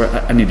said, "Lord,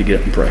 I need to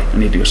get up and pray. I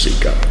need to go seek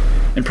God."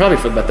 And probably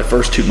for about the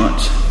first 2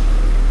 months,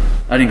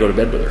 I didn't go to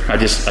bed with her.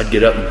 I'd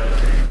get up and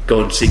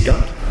go and seek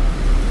God.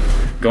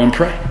 Go and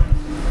pray.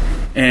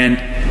 And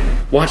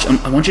watch,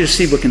 I want you to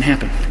see what can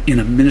happen in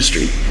a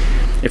ministry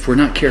if we're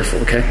not careful,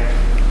 okay?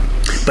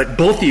 But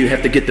both of you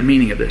have to get the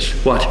meaning of this.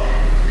 Watch.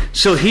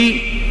 So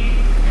he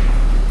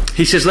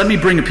says, "Let me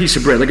bring a piece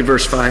of bread." Look at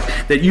verse 5.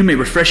 "That you may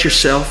refresh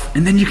yourself,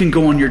 and then you can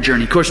go on your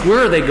journey." Of course,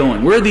 where are they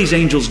going? Where are these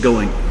angels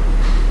going?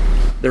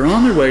 They're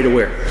on their way to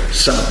where?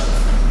 Sodom.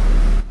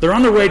 They're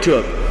on their way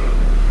to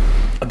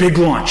a big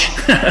launch.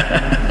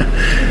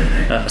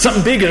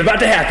 Something big is about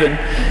to happen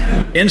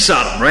in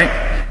Sodom, right?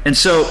 And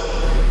so,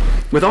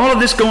 with all of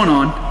this going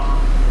on,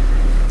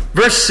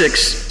 verse 6,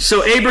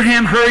 "So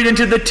Abraham hurried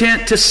into the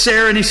tent to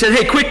Sarah, and he said,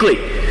 'Hey, quickly,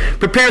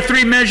 prepare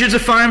 3 measures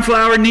of fine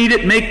flour, knead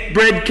it, make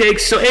bread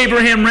cakes.' So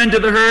Abraham ran to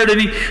the herd, and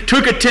he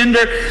took a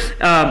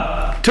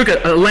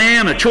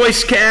lamb, a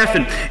choice calf,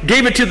 and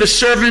gave it to the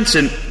servants,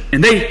 and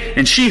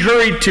she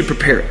hurried to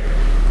prepare it.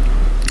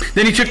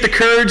 Then he took the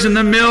curds and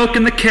the milk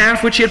and the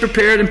calf which he had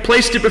prepared and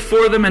placed it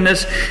before them, and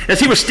as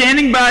he was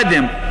standing by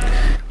them,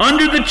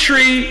 under the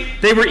tree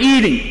they were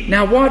eating."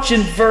 Now watch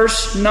in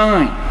verse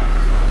 9.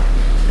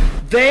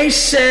 they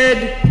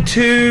said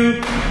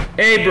to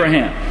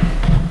Abraham,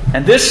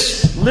 and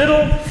this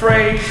little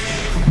phrase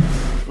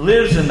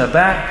lives in the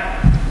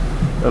back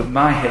of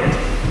my head.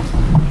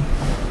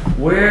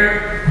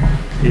 Where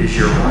is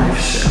your wife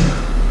Sarah?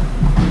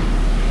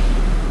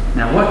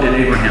 Now, what did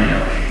Abraham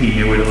know? He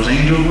knew where those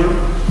angels were.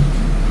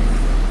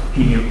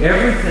 He knew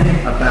everything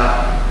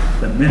about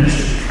the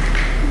ministry.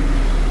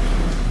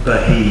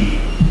 But he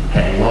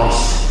had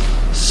lost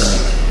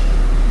sight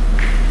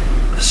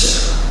of Sarah.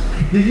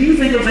 Do you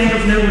think those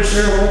angels knew where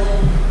Sarah was?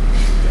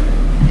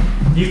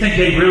 Do you think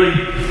they really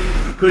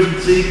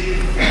couldn't see?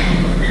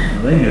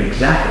 Well, they knew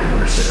exactly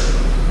where Sarah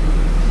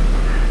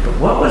was. But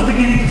what was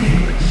beginning to take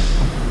place?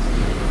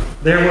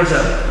 There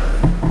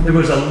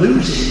was a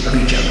losing of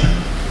each other.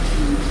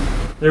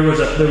 There was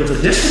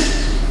a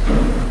distance.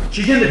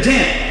 She's in the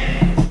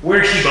tent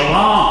where she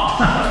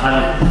belonged. I'd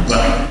have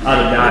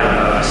died if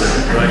I said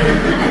it, right?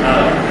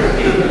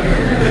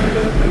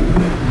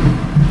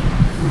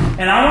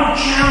 And I want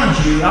to challenge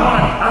you. I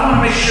want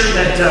to make sure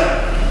that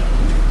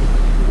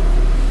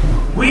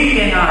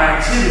we in our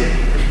activity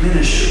of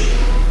ministry,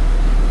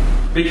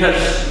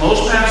 because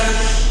most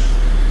pastors,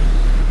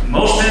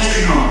 most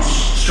ministry homes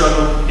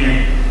struggle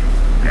in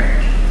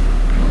marriage.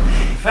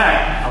 In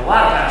fact, a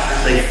lot of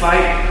pastors, they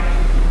fight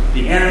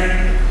the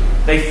enemy.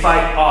 They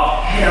fight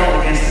off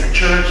hell against their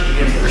church,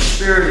 against their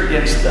spirit,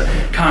 against the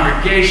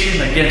congregation,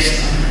 against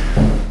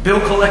bill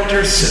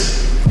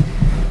collectors,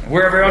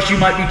 wherever else you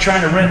might be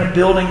trying to rent a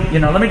building.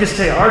 Let me just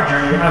tell you our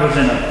journey. I was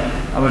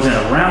in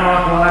a Round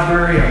Rock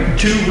library, a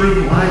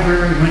 2-room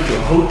library. We went to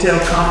a hotel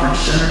conference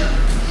center,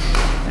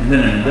 and then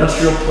an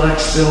industrial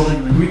plex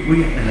building.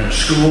 We in a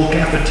school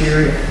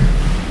cafeteria,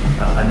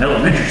 an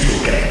elementary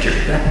school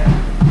cafeteria.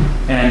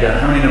 And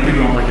how many know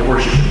people don't like to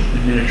worship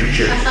in miniature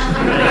church?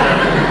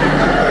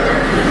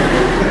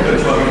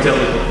 That's why we tell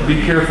people,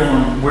 be careful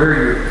on where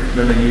you're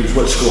going to use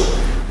what school.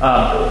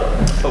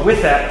 But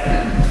with that,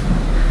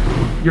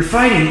 you're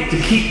fighting to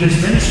keep this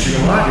ministry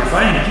alive. You're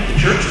fighting to keep the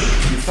churches.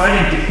 You're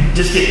fighting to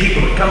just get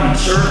people to come and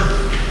serve,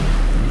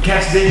 and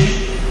cast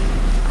vision.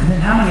 And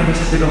then how many of us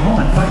have to go home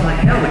and fight like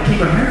hell to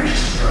keep our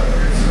marriages?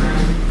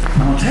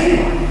 I'm going to tell you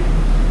what.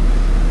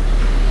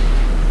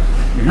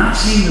 You're not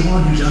seeing the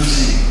one who's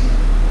unseen.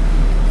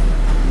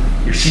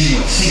 You're seeing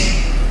what's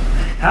seen.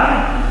 How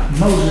did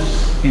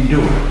Moses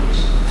endure?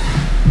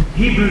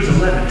 Hebrews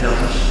 11 tells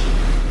us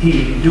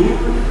he endured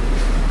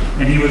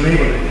and he was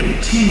able to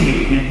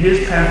continue in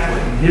his pathway,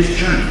 in his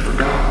journey for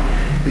God,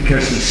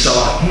 because he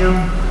saw him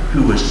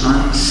who was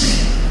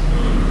unseen.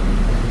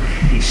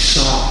 He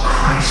saw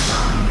Christ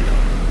behind him.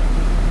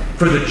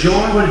 For the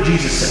joy, what did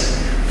Jesus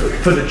say?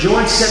 For the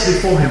joy set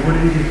before him, what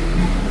did he do?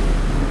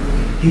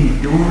 He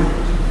endured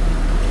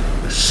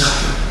the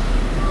suffering.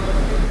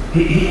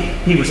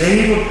 He was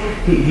able,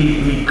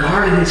 he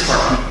guarded his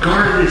heart, he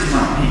guarded his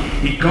mind,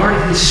 he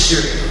guarded his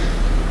spirit.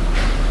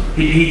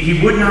 He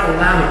would not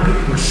allow what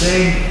people were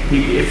saying.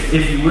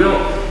 If you will,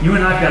 you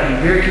and I have got to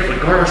be very careful to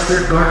guard our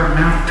spirit, guard our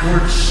mouth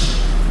towards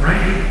right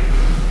here,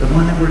 the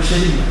one that we're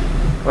sitting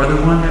with, or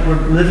the one that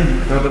we're living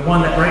with, or the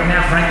one that right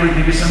now, frankly,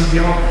 maybe some of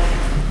y'all,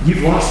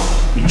 you've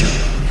lost each other.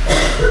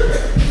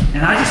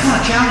 And I just want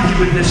to challenge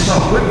you with this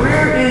thought.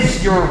 Where is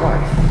your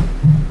wife?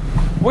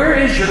 Where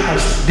is your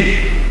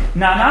husband?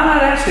 Now, I'm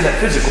not asking that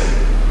physically.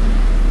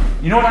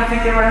 You know what I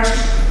think they were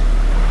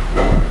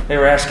asking? They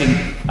were asking,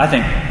 I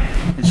think,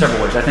 in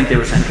several ways. I think they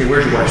were saying, okay,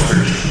 where's your wife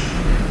spiritually?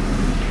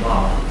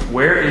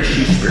 Where is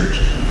she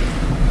spiritually?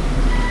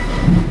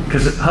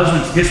 Because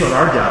husbands, guess what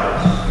our job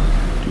is?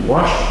 To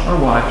wash our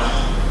wives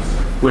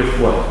with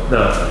what?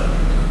 The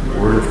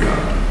Word of God.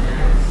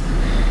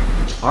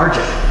 It's our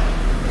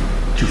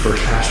job to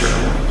first pastor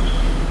our wives,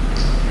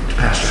 to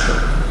pastor her.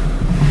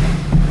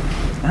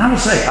 And I will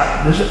say,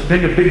 this has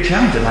been a big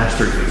challenge the last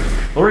 3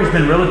 weeks. Lori's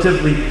been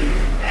relatively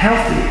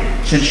healthy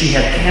since she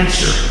had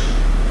cancer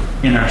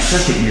in our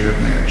second year of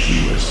marriage.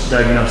 She was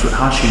diagnosed with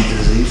Hodgkin's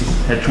disease,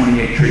 had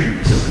 28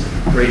 treatments of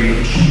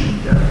radiation,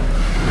 and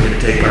we had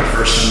to take our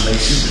first son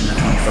Mason in the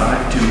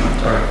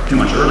 25, 2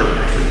 months early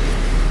actually.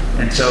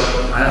 And so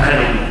I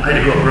had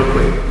to go up real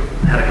quick,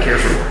 how to care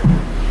for her.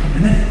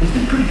 And then it's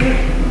been pretty good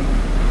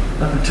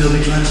up until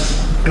these last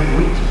couple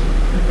weeks.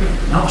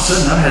 And all of a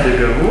sudden I had to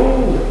go,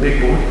 whoa, big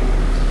boy.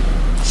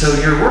 So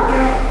your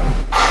workout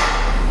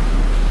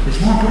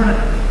is more important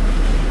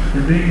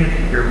than being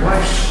at your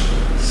wife's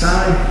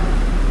side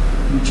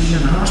when she's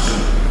in the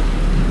hospital.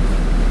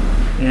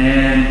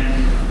 And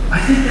I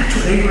think that's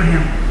what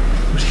Abraham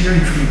was hearing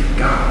from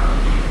God.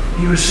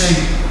 He was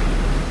saying,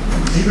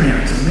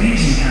 Abraham, it's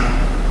amazing how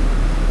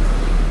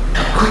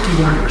quick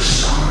you are to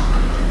respond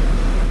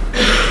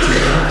to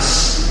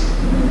us.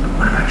 But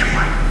what about your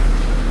wife?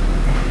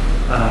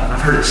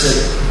 I've heard it said,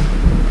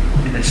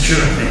 and it's true,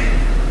 I think,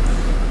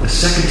 the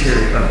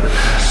secretary of the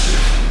pastor,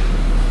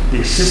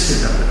 the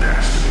assistant of the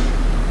pastor,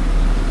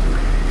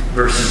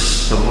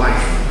 versus the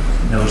wife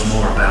knows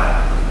more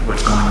about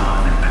what's going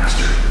on in that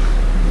pastor.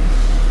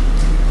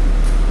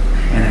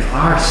 And if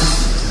our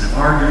assistants, and if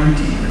our dream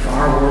team, and if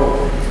our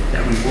world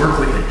that we work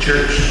with at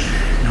church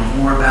know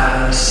more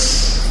about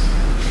us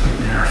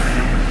than in our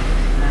family,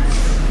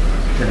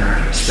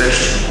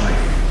 especially our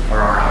wife or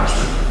our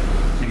husband.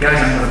 And guys,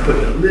 I'm going to put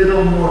a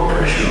little more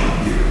pressure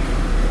on you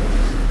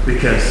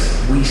because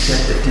we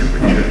set the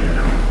temperature of that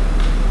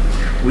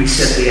home. We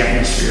set the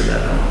atmosphere of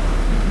that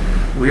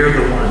home. We are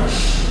the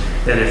ones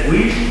that if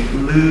we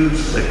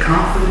lose the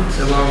confidence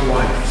of our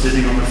wife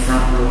sitting on the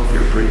front row of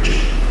your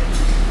preaching,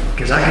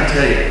 because I can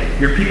tell you,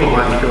 your people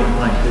might be going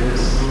like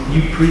this.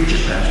 You preach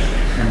it, Pastor.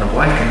 And the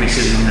wife can be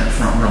sitting on that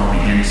front row on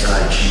the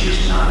inside. She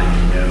is nodding,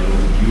 no,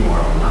 you are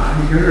a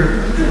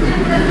liar.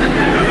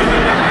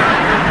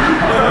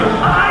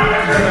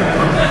 Liar!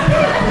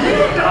 You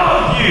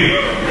dog, you!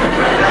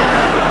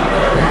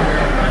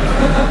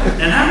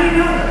 And how many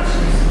know this?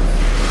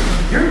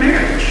 Your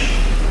marriage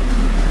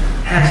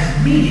has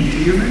meaning to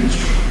your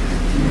ministry.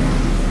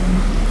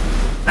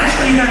 That's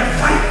why you got to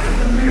fight for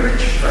the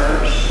marriage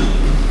first.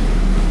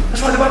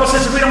 That's why the Bible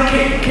says that we don't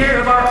take care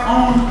of our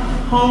own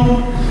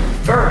home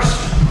first.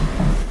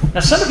 Now,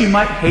 some of you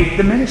might hate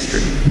the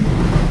ministry.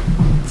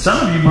 Some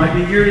of you might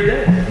be here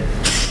today.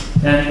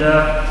 And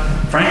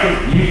frankly,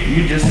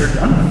 you just are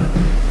done with it.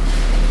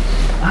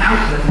 I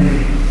hope that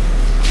maybe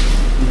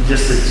in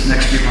just this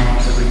next few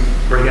moments that we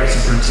break out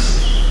some principles.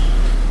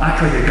 I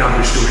pray that God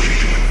restores your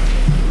joy.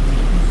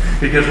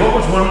 Because what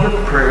was one of the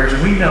prayers,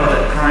 and we know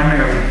that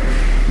primarily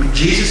when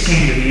Jesus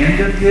came to the end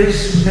of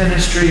his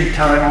ministry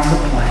time on the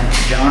planet,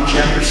 John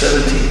chapter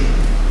 17,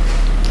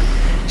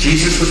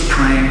 Jesus was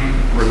praying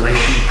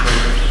relation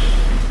prayers.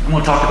 I'm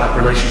going to talk about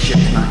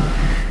relationship tonight.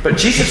 But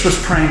Jesus was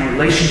praying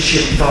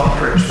relationship thought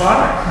prayers.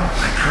 Father,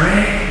 I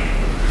pray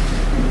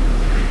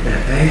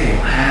that they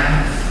will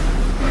have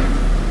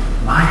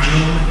my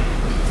joy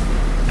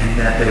and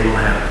that they will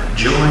have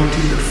joy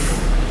to the full.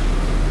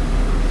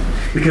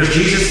 Because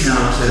Jesus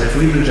knows that if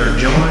we lose our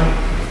joy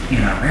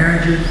in our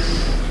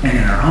marriages and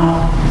in our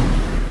home,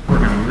 we're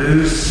going to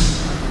lose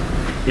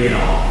it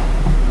all.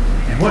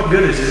 And what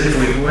good is it if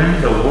we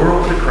win the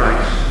world to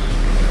Christ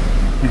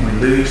and we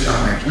lose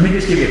our marriage? Let me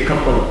just give you a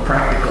couple of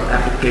practical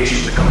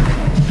applications, a couple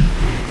points,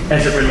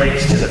 as it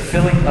relates to the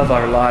filling of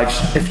our lives,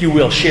 if you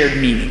will, shared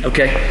meaning,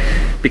 okay?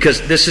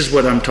 Because this is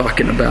what I'm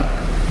talking about.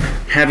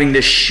 Having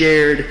this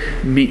shared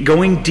meaning,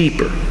 going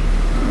deeper.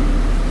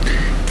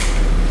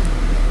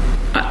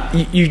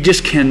 You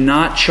just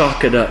cannot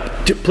chalk it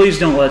up. Please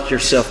don't let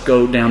yourself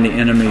go down the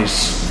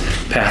enemy's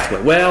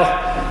pathway. Well,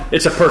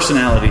 it's a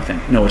personality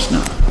thing. No, it's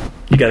not.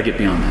 You got to get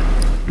beyond that.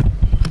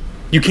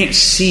 You can't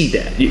see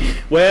that.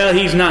 Well,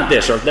 he's not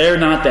this, or they're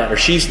not that, or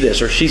she's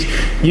this, or she's...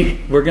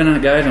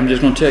 guys, I'm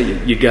just going to tell you,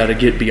 you got to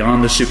get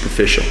beyond the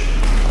superficial.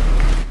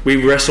 We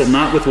wrestle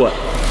not with what?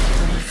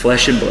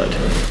 Flesh and blood.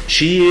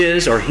 She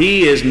is, or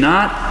he is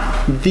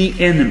not the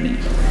enemy.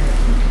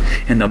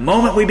 And the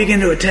moment we begin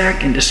to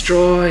attack and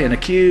destroy and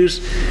accuse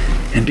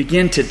and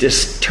begin to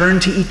just turn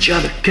to each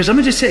other. Because I'm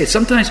going to just say,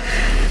 sometimes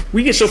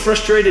we get so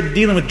frustrated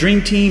dealing with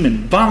Dream Team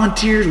and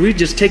volunteers, we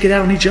just take it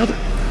out on each other.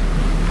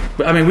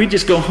 I mean, we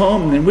just go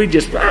home and we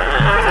just...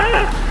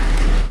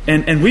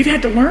 And we've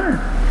had to learn.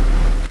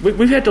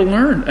 We've had to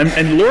learn.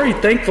 And Lori,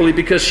 thankfully,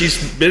 because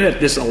she's been at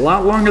this a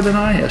lot longer than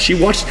I have, she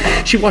watched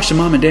the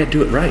mom and dad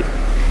do it right.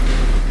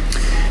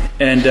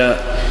 And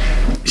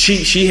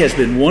she has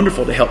been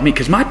wonderful to help me,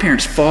 because my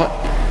parents fought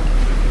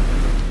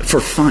for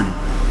fun.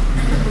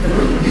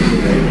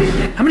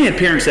 How many had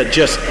parents that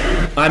just,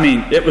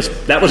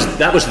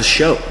 that was the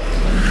show.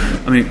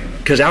 I mean,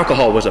 because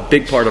alcohol was a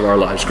big part of our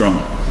lives growing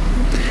up.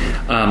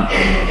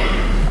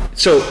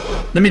 So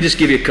let me just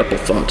give you a couple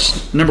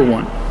thoughts. Number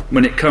one,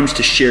 when it comes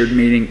to shared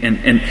meaning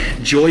and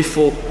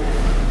joyful,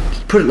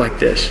 put it like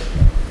this.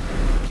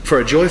 For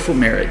a joyful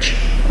marriage,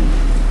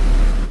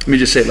 let me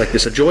just say it like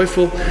this. A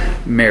joyful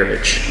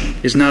marriage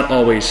is not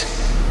always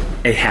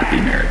a happy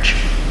marriage.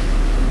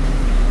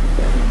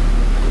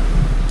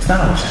 It's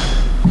not always happy.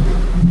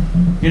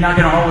 You're not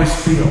going to always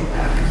feel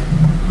happy.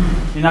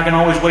 You're not going to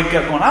always wake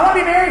up going, I want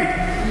to be married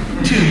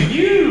to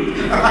you.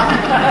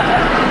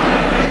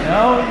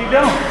 No, you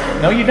don't.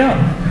 No, you don't.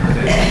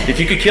 If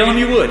you could kill him,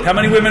 you would. How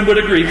many women would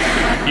agree?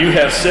 You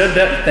have said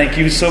that. Thank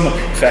you so much.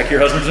 In fact,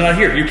 your husbands are not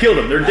here. You killed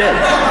them. They're dead.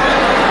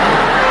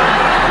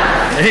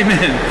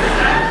 Amen.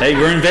 Hey,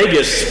 we're in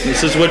Vegas.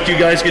 This is what you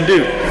guys can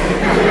do.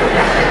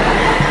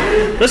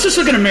 Let's just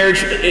look at a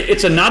marriage.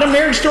 It's not a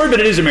marriage story, but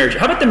it is a marriage.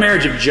 How about the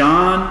marriage of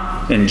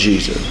John and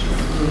Jesus?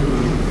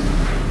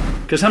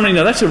 Because how many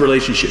know that's a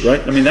relationship,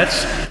 right? I mean,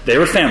 they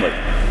were family.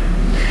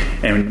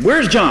 And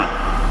where's John?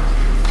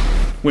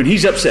 When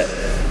he's upset.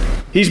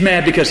 He's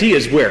mad because he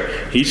is where?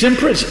 He's in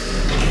prison.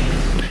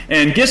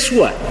 And guess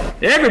what?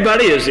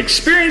 Everybody is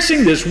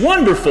experiencing this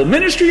wonderful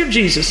ministry of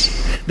Jesus.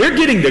 They're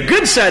getting the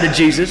good side of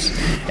Jesus,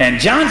 and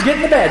John's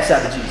getting the bad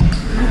side of Jesus.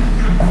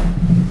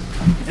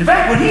 In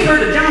fact, when he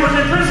heard that John was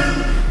in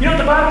prison, you know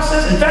what the Bible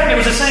says? In fact, it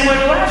was the same way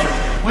with Lazarus.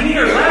 When he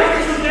heard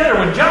Lazarus was dead, or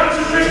when John was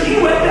in prison,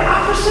 he went the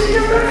opposite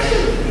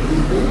direction.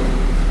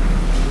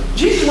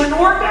 Jesus went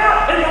and worked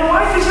out, and your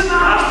wife is in the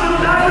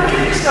hospital dying of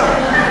kidney stone.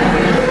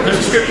 There's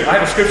a scripture. I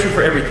have a scripture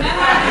for everything.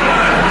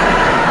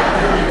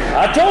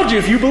 I told you,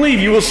 if you believe,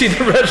 you will see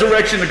the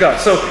resurrection of God.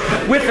 So,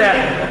 with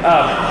that,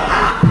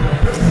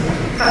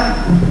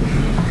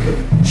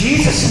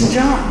 Jesus and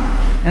John.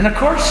 And of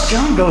course,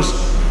 John goes,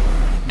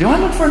 do I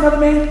look for another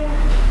man?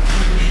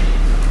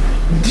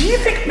 Do you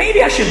think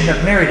maybe I should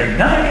have married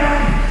another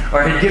guy?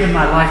 Or had given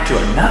my life to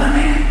another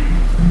man?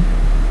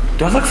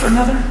 Do I look for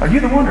another? Are you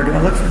the one, or do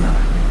I look for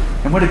another?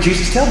 And what did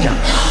Jesus tell John?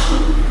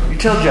 You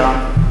tell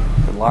John,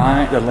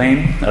 the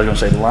lame, I was going to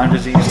say the Lyme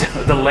disease,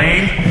 the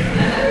lame,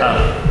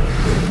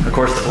 of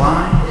course the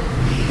blind,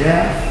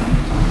 deaf,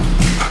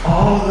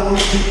 all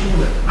those people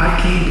that I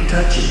came to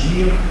touch and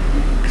heal.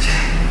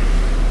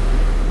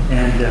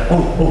 And,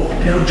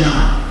 tell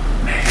John,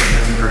 Matthew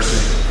 11,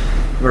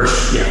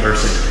 verse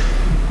 6.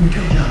 You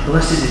tell John,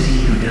 blessed is he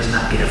who does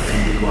not get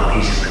offended while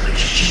he's in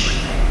relationship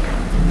with me.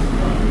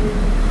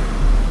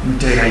 Let me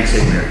tell you how you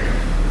say married.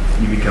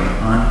 You become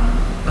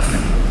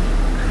unoffendable.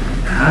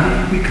 How do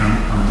you become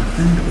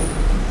unoffendable?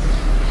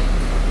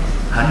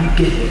 How do you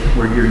get there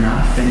where you're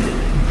not offended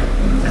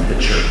at the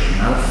church?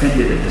 You're not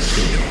offended at the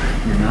schedule.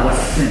 You're not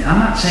offended. I'm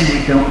not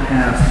saying we don't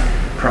have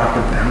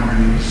proper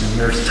boundaries and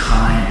there's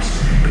times.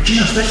 But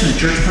especially in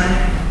church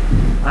planning,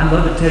 I'd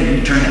love to tell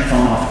you, you turn that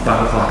phone off at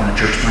 5 o'clock in the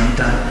church planning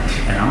time,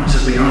 and I'm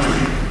just going to be honest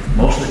with you,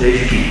 most of the days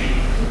you can't.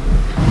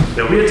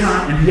 There'll be a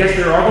time, and yes,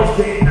 there are those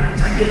days,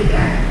 nights, I get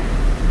that.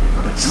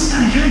 But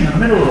sometimes you're in the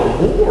middle of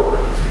a war.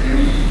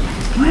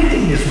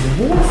 Planting is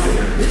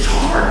warfare. It's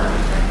hard.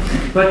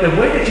 But the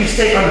way that you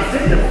stay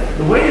unoffendable,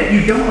 the way that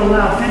you don't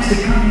allow offense to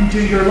come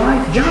into your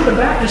life, John the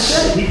Baptist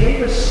said it. He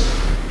gave us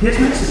his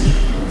message.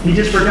 He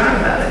just forgot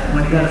about it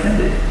when he got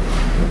offended.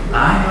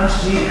 I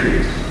must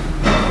decrease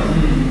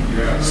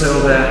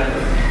so that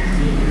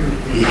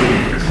he can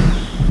increase.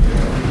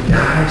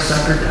 Die,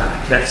 sucker,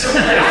 die. That's what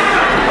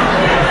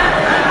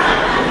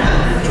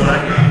I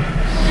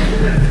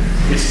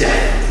get. It's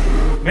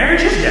death.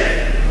 Marriage is death.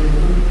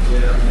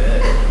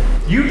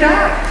 You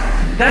die.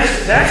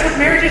 That's what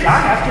marriage is. I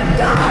have to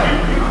die.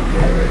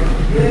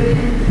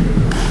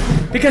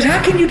 Because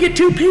how can you get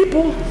two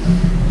people?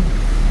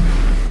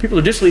 People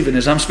are just leaving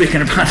as I'm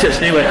speaking about this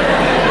anyway.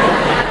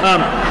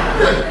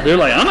 They're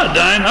like, I'm not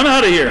dying. I'm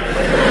out of here.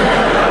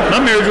 My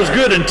marriage was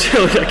good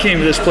until I came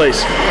to this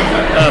place.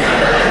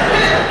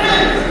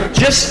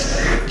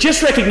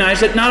 Just recognize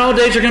that not all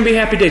days are going to be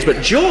happy days,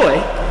 but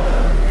joy.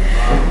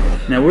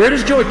 Now, where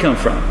does joy come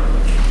from?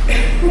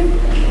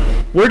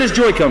 Where does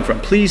joy come from?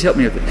 Please help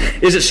me with it.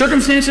 Is it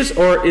circumstances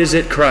or is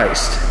it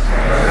Christ?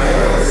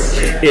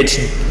 It's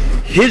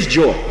His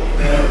joy.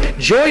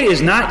 Joy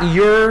is not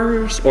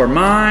yours or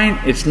mine.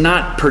 It's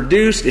not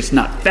produced. It's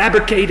not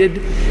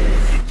fabricated.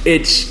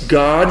 It's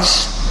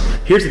God's.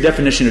 Here's the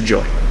definition of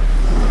joy.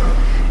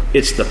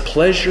 It's the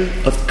pleasure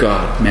of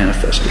God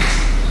manifested.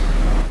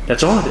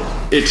 That's all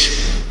it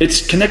is.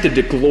 It's connected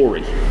to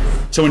glory.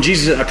 So when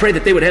Jesus said, I pray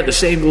that they would have the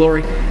same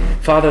glory,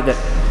 Father,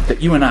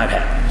 that you and I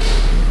have had.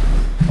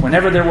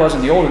 Whenever there was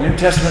in the Old and New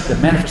Testament the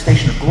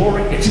manifestation of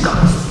glory, it's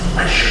God's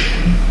pleasure.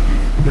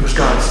 It was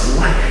God's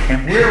delight.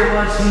 And where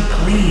was He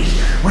pleased?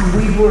 When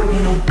we were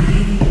in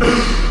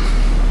obedience.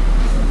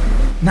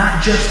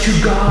 Not just to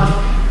God,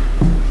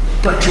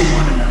 but to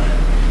one another.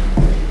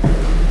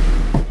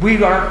 We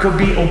could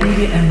be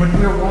obedient, and when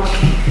we're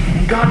walking,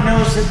 and God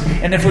knows that,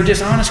 and if we're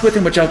just honest with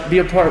Him, which I'll be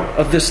a part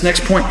of this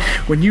next point,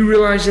 when you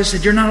realize this,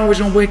 that you're not always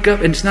going to wake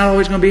up, and it's not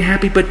always going to be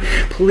happy, but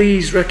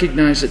please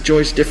recognize that joy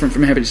is different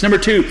from happiness. Number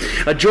 2,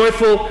 a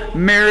joyful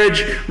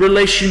marriage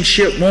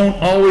relationship won't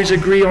always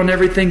agree on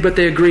everything, but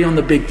they agree on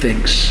the big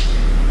things.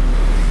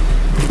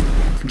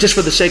 Just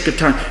for the sake of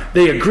time,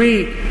 they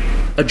agree.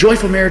 A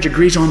joyful marriage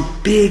agrees on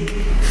big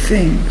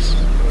things.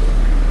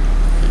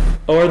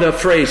 Or the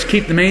phrase,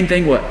 keep the main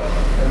thing what?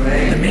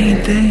 The main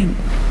thing.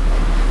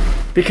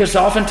 Because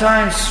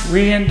oftentimes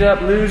we end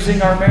up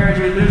losing our marriage,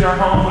 we lose our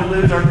home, we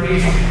lose our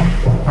peace.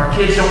 Our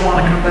kids don't want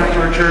to come back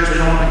to our church, they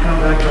don't want to come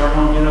back to our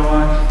home. You know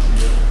why?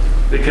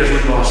 Because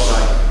we've lost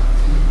sight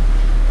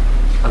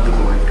of the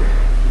glory of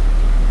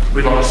God.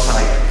 We lost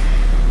sight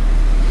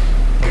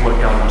of what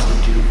God wants to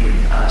do in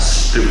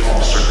us through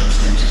all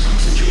circumstances and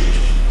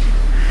situations.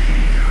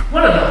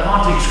 One of the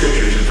haunting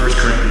scriptures in 1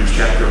 Corinthians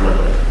chapter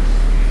 11,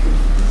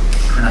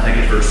 and I think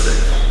it's verse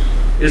 6,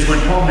 is when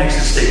Paul makes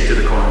a statement to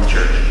the Corinth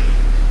church.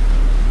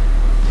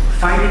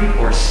 Fighting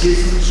or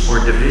schisms or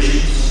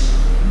divisions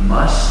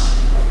must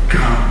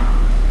come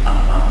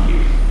among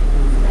you.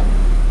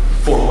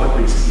 For what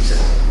reason? He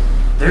said,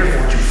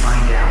 therefore to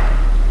find out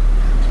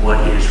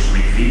what is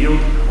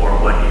revealed or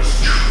what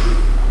is true.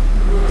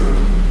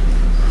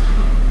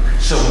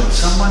 So when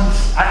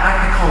someone's,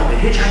 I call it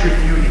the hitchhiker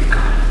theory of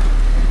God.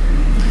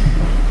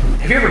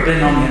 Have you ever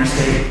been on the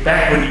interstate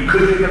back when you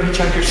could pick up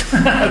hitchhikers?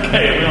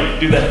 Okay, we don't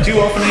do that too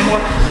often anymore.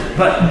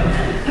 But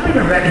I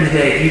remember back in the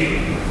day,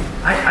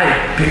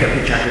 I pick up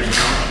hitchhikers in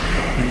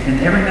college. And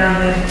every now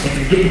and then, if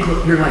you're getting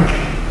close, you're like,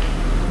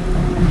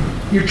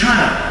 you're trying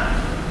to,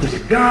 there's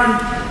a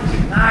gun, there's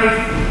a knife.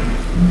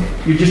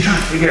 You're just trying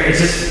to figure out,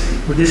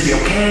 would this be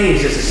okay?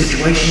 Is this a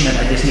situation that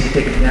I just need to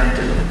take him down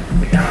to the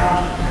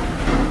McDonald's?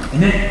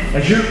 And then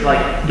as you're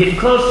like getting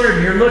closer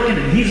and you're looking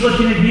and he's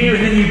looking at you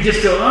and then you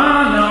just go,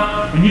 oh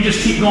no, and you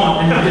just keep going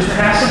and you just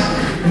pass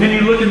him. And then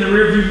you look in the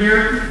rearview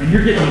mirror and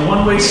you're getting a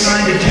one-way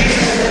sign to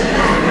Jesus.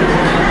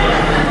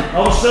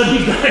 All of a sudden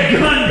he's got a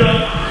gun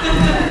going.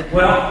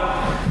 Well,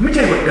 let me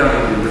tell you what God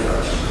will do with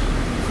us.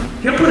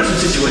 He'll put us in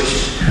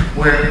situations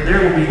where there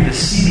will be this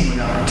seeming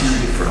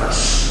opportunity for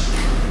us.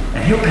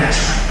 And he'll pass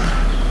right by.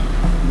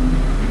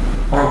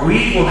 Or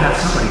we will have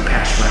somebody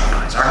pass right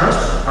by us. Our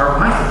husband, our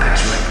wife will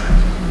pass right by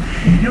us.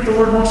 And you know what the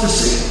Lord wants to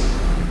see?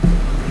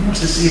 He wants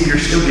to see if you're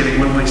still giving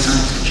one-way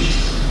signs to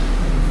Jesus.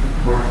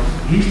 Or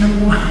he's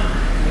number one.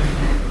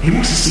 He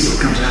wants to see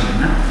what comes out of your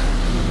mouth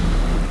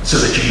so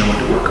that you know what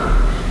to work on.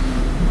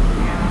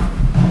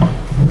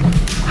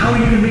 How are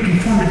you going to be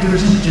conformed to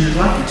his image and his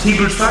likeness?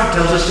 Hebrews 5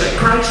 tells us that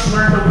Christ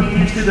learned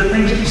obedience through the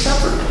things that he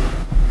suffered.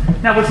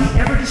 Now, was he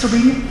ever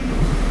disobedient?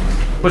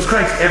 Was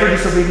Christ ever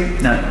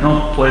disobedient? No,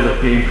 don't play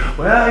that game.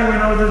 Well, he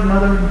went over with his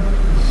mother.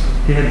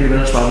 He had to be with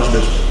his father's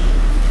business.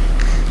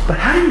 But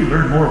how do you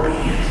learn more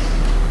obedience?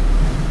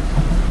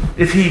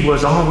 If he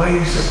was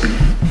always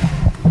obedient.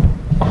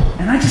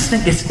 And I just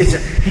think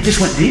he just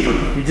went deeper.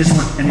 He just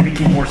went, and he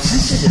became more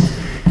sensitive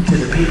to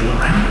the people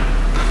around him.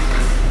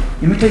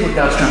 Let me tell you what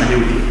God's trying to do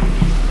with you.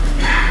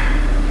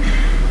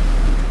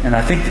 And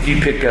I think that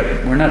you pick up,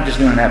 we're not just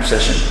doing an app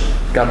session.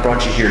 God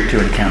brought you here to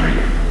encounter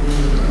you.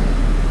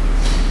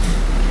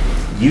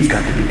 You've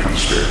got to become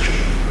spiritual.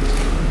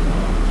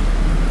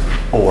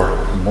 Or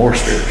more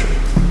spiritual.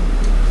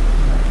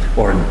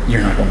 Or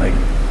you're not going to make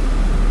it.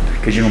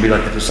 Because you're going to be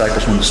like the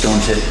disciples when the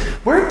storms hit.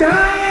 We're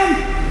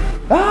dying!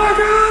 Oh,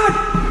 God!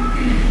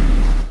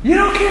 You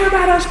don't care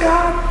about us,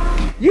 God!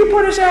 You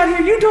put us out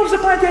here. You told us to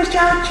plant this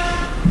church.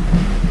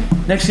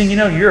 Next thing you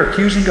know, you're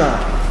accusing God.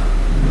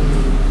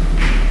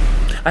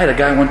 I had a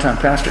guy one time,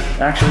 pastor,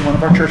 actually one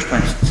of our church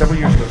plants several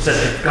years ago, said,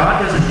 if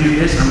God doesn't do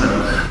this,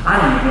 I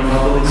don't even know if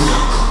I'll believe it.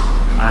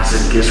 I said,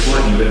 guess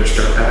what? You better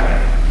start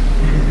packing.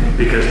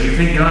 Because you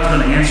think God's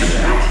going to answer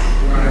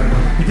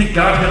that? You think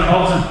God's going to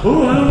all of a sudden,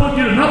 oh, I don't want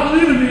you to not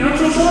believe in me. I'm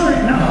so sorry.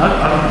 No,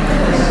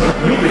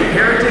 you'll be a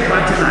heretic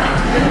by tonight.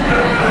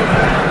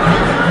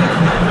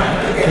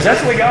 Because that's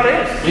the way God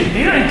is.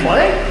 He doesn't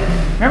play.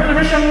 Remember the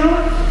rich young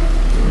ruler?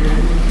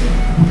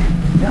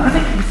 Now, I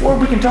think before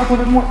we can talk a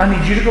little bit more, I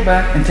need you to go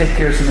back and take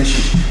care of some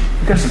issues.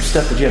 You've got some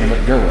stuff that you haven't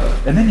let go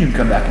of. And then you can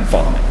come back and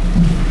follow me.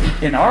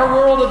 In our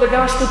world of the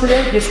gospel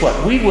today, guess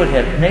what? We would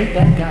have made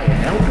that guy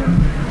an elder,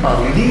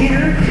 a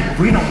leader.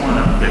 We don't want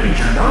him to be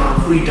turned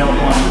off. We don't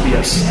want him to be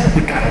upset.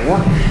 We got to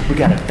work. We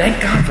got to thank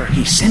God for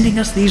he's sending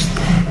us these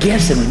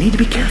gifts, and we need to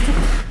be careful.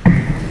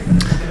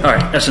 All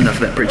right, that's enough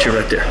of that preacher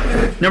right there.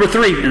 Number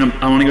 3, and I'm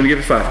only going to give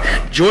it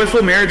 5.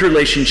 Joyful marriage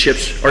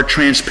relationships are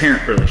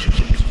transparent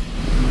relationships.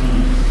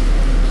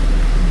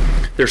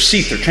 They're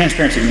see-through.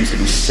 Transparency means to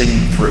be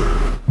seen through.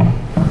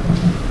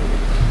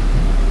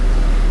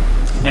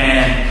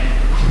 And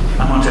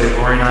I'm going to tell you,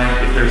 Lori and I,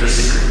 if there's a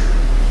secret,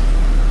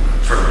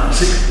 it's really not a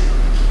secret.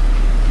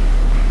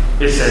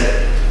 It's that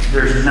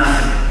there's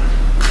nothing,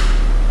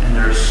 and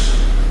there's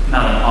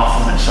not an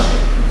off-limit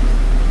subject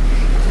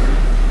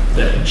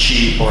that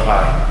she or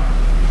I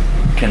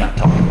cannot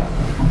talk about.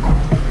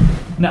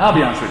 Now, I'll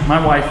be honest with you.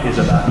 My wife is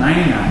about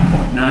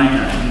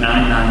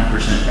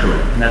 99.9999%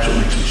 correct. And that's what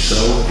makes me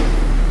so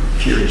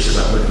curious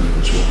about living in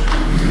this world.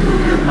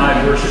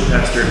 My worship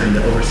pastor and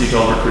the oversees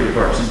all our creative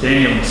arts, and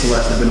Daniel and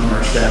Celeste have been on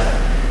our staff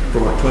for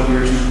 12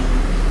 years now.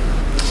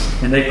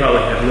 And they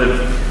probably have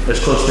lived as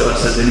close to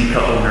us as any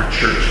couple in our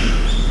church. And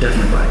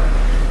definitely by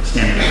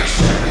standing at our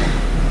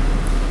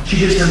staff. She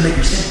just doesn't make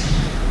mistakes.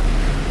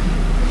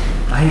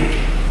 I hate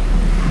it.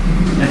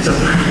 And so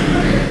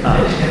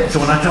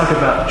when I talk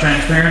about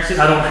transparency,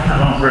 I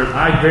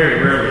very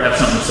rarely have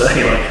something to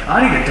say. Like,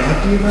 I need to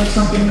talk to you about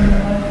something in your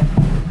life.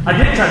 I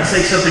did try to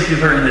say something to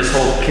her in this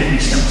whole kidney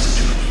stone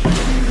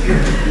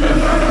situation.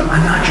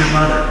 I'm not your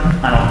mother.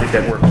 I don't think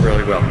that worked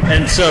really well.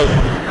 And so,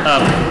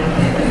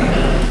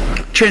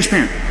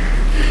 transparent.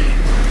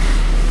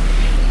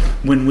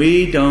 When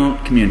we don't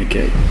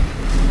communicate,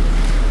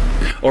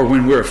 or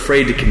when we're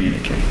afraid to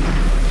communicate,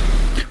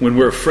 when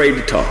we're afraid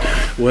to talk,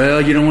 well,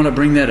 you don't want to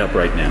bring that up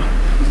right now.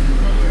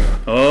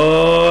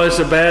 Oh, it's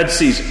a bad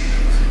season.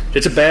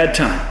 It's a bad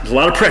time. There's a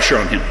lot of pressure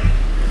on him.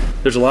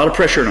 There's a lot of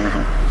pressure in our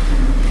home.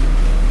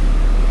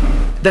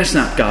 That's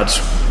not God's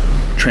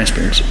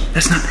transparency.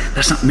 That's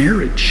not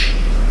marriage.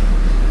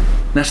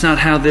 That's not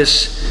how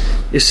this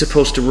is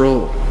supposed to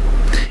roll.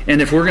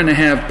 And if we're going to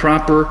have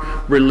proper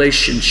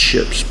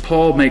relationships,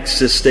 Paul makes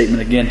this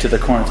statement again to the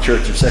Corinth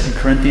church in 2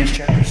 Corinthians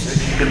chapter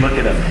 6. You can look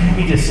it up.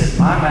 He just says,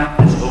 my mouth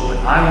is open.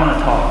 I want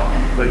to talk.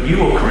 But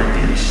you, O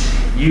Corinthians,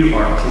 you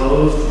are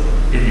closed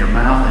in your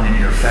mouth and in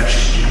your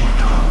affections. You don't want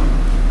to talk.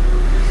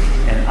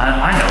 And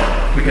I know,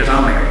 because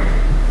I'm married,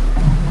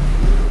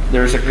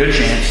 there's a good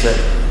chance that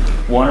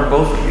one or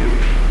both of you,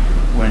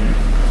 when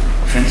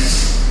offense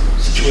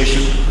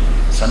situation,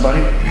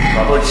 somebody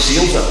probably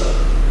seals up.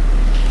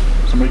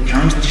 Somebody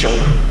turns the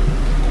shoulder.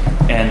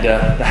 And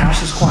the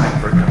house is quiet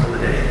for a couple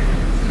of days.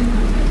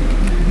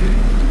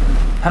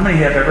 How many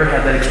have ever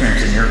had that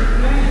experience in your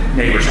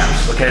neighbor's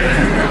house? Okay.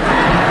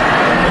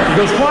 It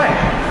goes quiet.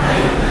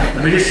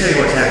 Let me just tell you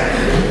what's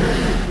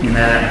happening in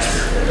that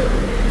atmosphere.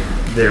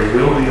 there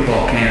will be a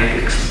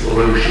volcanic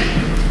explosion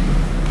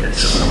at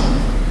some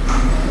point.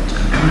 It's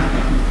going to come out.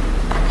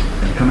 It's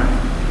going to come out.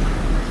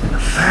 And the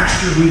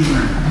faster we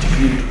learn to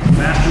communicate, the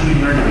faster we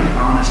learn to be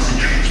honest and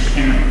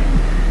transparent.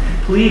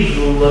 Please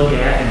look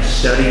at and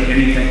study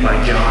anything by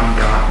John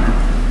Gottman.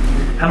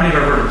 How many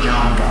have ever heard of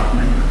John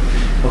Gottman?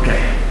 Okay.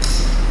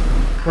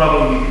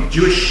 Probably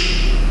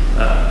Jewish,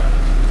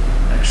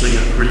 actually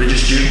a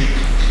religious Jew,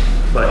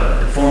 but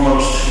the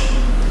foremost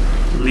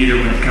leader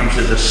when it comes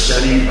to the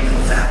study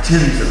of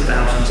tens of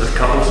thousands of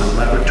couples in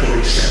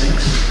laboratory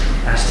settings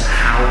as to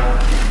how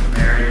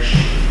marriage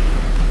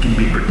can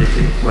be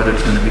predicted, whether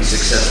it's going to be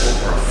successful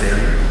or a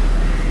failure.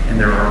 And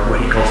there are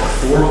what he calls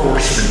the 4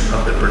 horsemen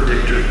of the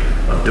predictor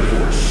of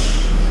divorce.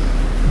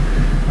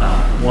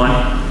 One,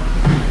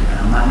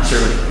 I'm not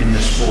necessarily in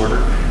this order,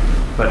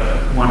 but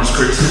one is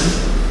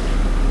criticism.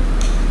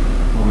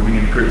 When we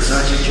begin to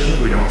criticize each other,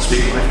 we don't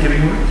speak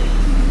life-giving words.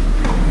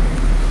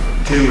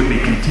 2 would be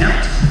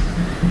contempt.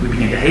 We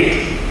begin to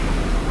hate.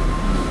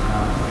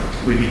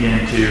 We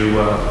begin to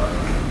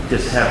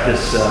just have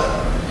this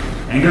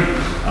anger,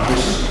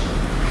 obviously.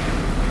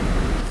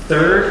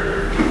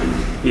 3rd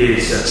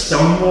is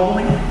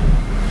stonewalling.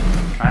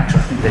 Actually,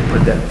 I think they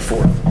put that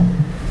 4th.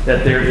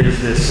 That there is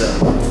this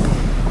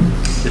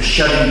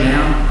shutting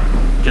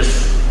down,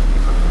 just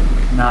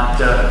not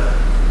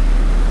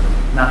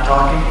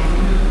talking.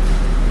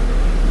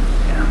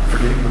 And I'm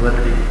forgetting the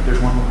letter D.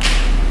 There's one more.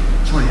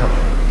 Somebody help me.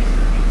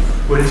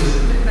 What is it?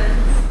 Defense.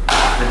 I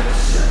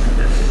think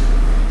that's it.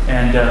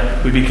 And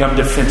we become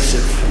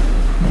defensive.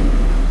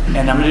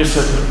 And I'm going to just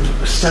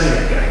study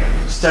that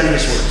guy. Study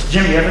his words.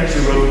 Jimmy Evans,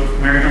 who wrote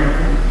Mary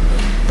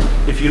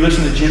Humbert. If you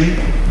listen to Jimmy,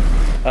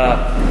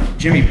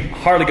 Jimmy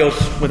hardly goes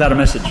without a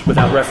message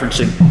without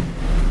referencing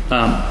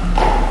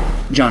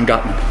John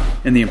Gottman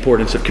and the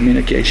importance of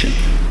communication.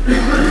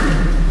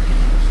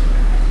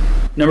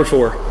 Number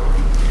 4,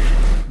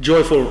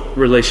 joyful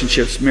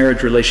relationships,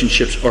 marriage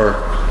relationships are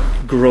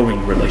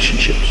growing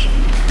relationships.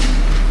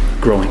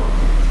 Growing.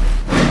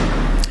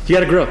 You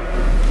got to grow.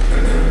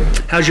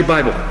 How's your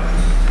Bible?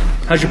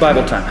 How's your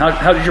Bible time?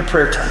 How did your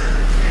prayer time?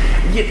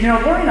 You know,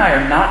 Lori and I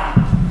are not.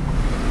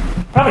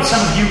 Probably some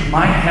of you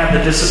might have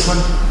the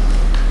discipline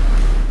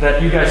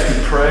that you guys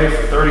can pray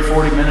for 30,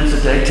 40 minutes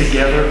a day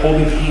together,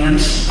 holding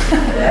hands.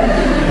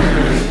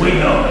 We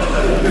know.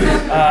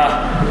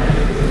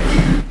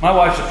 My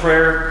wife's a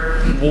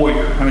prayer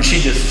warrior. I mean,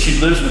 she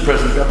lives in the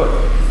presence of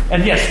God.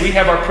 And yes, we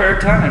have our prayer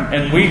time,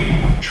 and we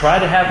try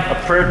to have a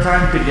prayer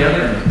time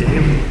together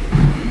daily.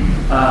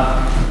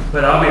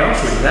 But I'll be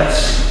honest with you,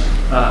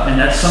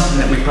 that's something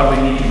that we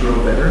probably need to grow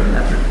better in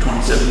after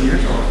 27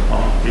 years.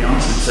 I'll be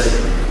honest and say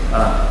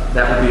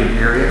that would be an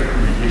area,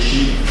 an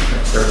issue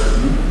that starts with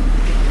me.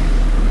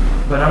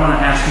 But I want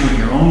to ask you in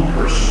your own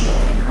personal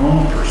walk, in your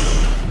own personal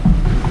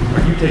life,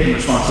 are you taking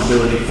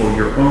responsibility for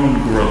your own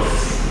growth?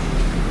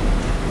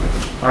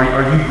 Are you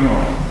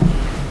growing?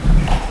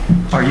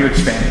 Are you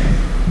expanding?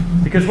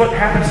 Because what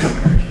happens to a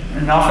marriage,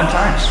 and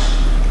oftentimes,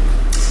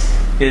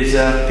 is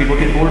people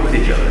get bored with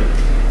each other.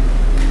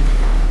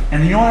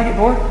 And you know why I get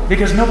bored?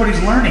 Because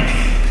nobody's learning.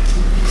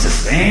 It's the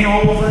same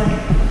old thing.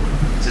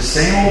 It's the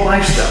same old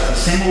lifestyle, the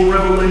same old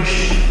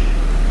revelation.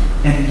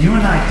 And you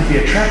and I, to be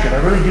attractive, I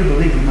really do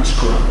believe we must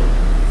grow.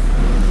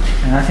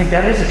 And I think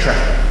that is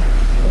attractive.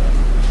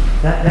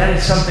 That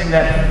is something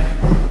that,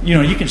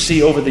 you can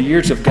see over the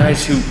years of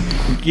guys who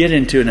get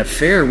into an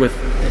affair with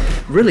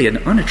really an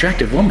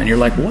unattractive woman. You're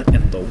like, what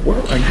in the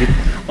world? Are you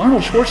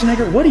Arnold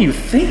Schwarzenegger? What are you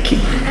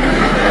thinking?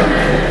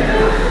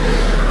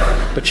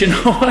 But you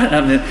know what?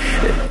 I mean,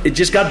 it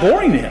just got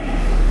boring to him.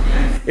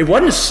 It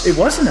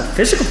wasn't a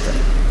physical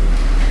thing.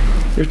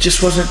 There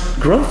just wasn't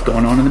growth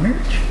going on in the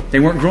marriage. They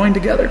weren't growing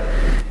together.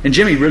 And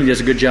Jimmy really does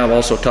a good job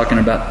also talking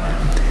about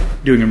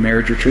doing a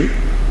marriage retreat.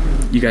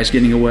 You guys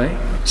getting away,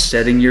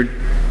 setting your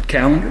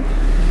calendar,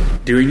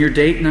 doing your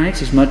date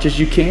nights as much as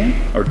you can,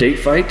 or date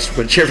fights,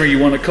 whichever you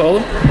want to call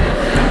them.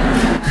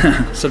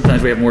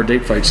 Sometimes we have more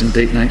date fights than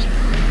date nights.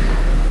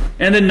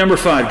 And then number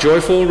 5,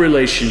 joyful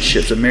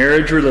relationships.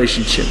 Marriage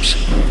relationships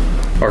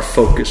are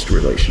focused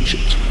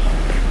relationships.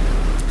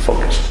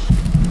 Focused.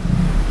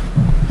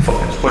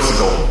 Focused. What's the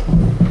goal?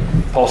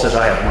 Paul says,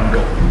 I have one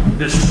goal.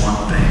 This one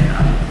thing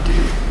I need to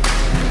do.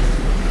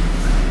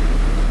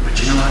 But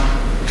you know what?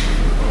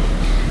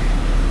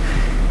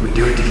 We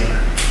do it together.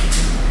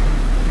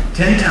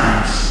 10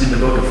 times in the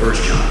book of 1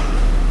 John,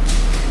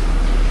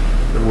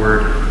 the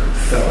word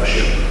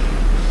fellowship.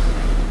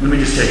 Let me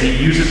just tell you,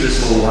 he uses this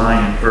little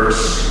line in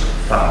verse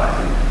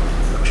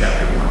 5 of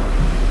chapter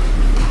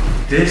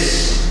 1.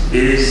 This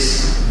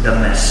is the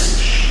message.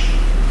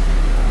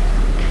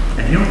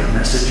 And you know what the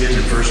message is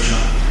in 1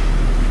 John?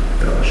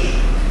 Fellowship.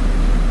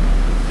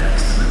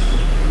 That's the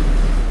message.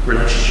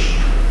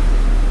 Relationship.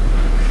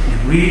 And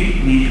we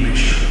need to make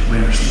sure we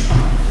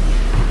understand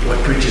what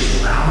preaches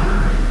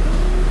louder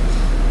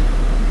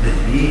than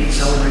me at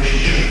Celebration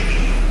Church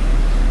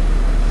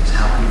is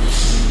how people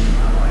see me and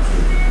my wife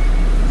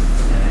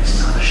live. And it's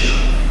not a show.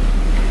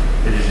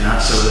 It is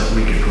not so that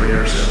we can parade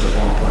ourselves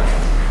up on a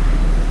platform.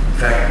 In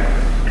fact,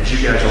 as you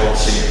guys all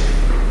see it,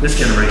 this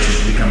generation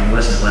is becoming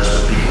less and less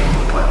with people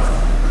on the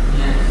platform.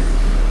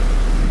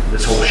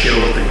 This whole show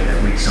thing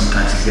that we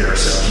sometimes get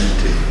ourselves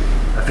into.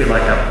 I feel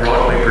like a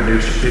Broadway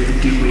produced a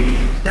 52-week.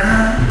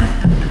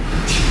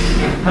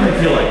 How many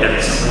feel like that?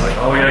 It's something like,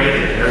 oh, we gotta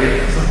get there. I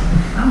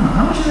don't know.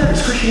 How much of that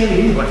is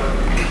Christianity anyway?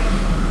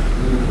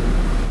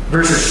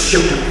 Versus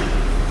showtime.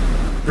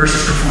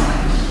 Versus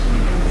performance.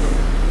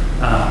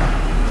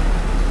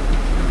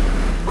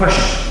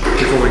 Question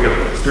before we go.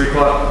 It's 3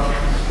 o'clock.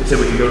 They said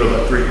we can go to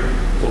about 3,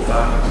 4,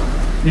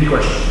 5. Any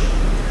questions?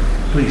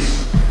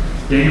 Please.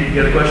 Daniel, you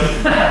got a question?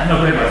 No,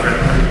 go ahead, my friend.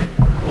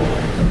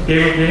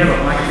 Gabriel, do you have a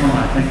microphone?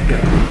 I think you got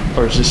it.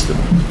 Or is this the...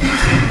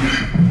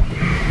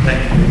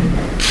 Thank you.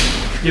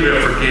 Give it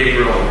up for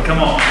Gabriel. Come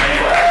on, man.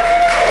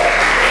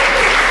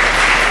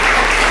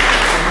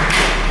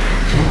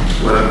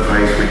 What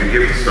advice would you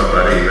give to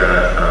somebody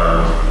that,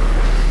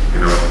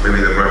 maybe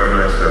they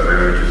recognize that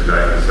marriage is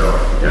dying itself?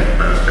 Yeah.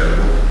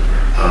 Understandable.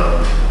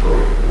 But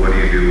what do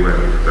you do when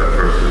that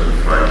person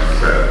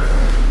finds that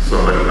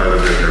somebody other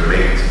than their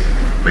mate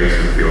makes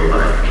them feel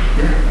alive?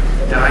 Yeah.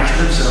 Die to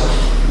themselves.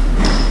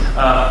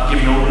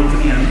 Give no room for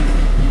the enemy.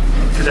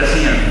 Because that's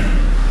the enemy.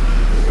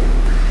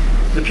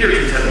 The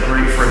Puritans had a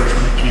great phrase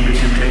when it came to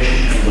temptation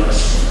and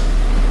lust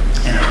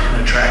and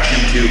an attraction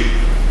to,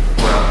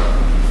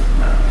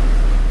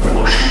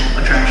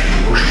 emotional attraction,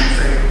 emotional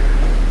affair.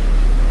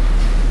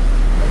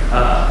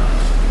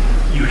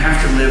 You have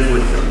to live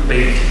with the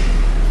bait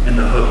and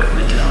the hook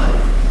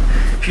mentality.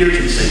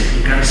 Puritans say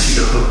you got to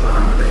see the hook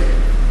behind the bait.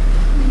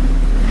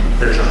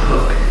 There's a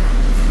hook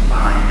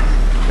behind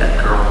that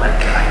girl, that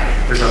guy.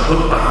 There's a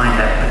hook behind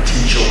that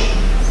potential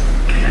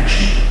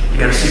connection. You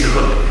got to see the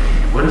hook.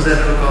 What is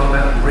that hook all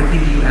about?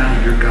 Ripping you out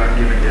of your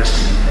God-given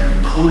destiny,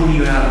 pulling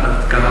you out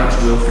of God's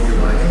will for your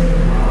life.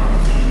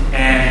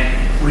 And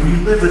when you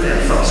live with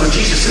that thought, so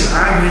Jesus says,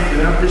 I went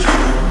throughout this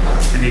world,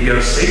 and he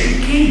goes,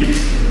 Satan came to me.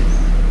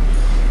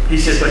 He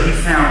says, but he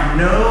found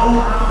no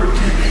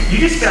opportunity. You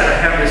just got to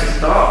have this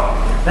thought.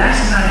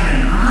 That's not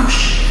even an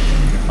option.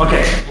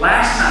 Okay,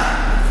 last night,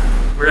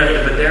 we're at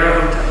the Badera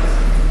Hotel.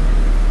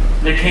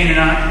 Nick Kane and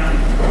I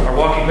are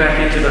walking back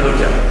into the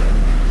hotel.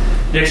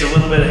 Nick's a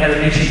little bit ahead of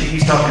me.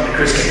 He's talking to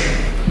Chris Kane.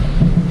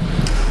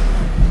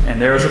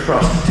 And there was a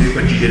prostitute,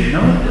 but you didn't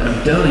know it.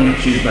 I'm telling you,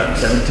 she was about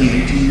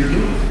 17, 18 years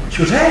old. She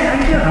goes, hey, how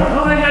you doing? I went,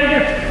 oh, how you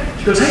doing?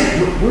 She goes, hey,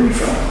 where are you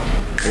from?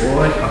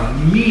 Boy,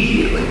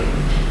 immediately.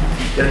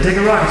 Got to take a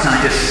rocket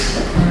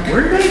scientist.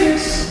 We're in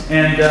Vegas.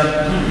 And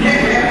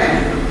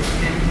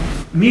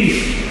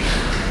immediately,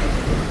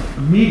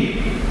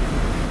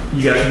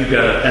 you got to,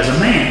 as a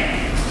man,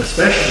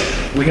 especially,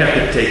 we have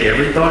to take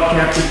every thought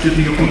captive to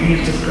the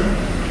obedience of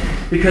Christ.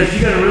 Because you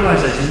got to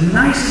realize, as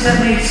nice as that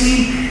may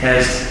seem,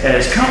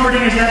 as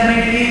comforting as that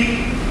may be,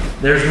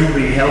 there's going to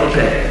be hell to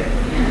pay.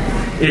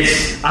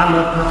 I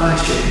love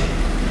Popeye's chicken.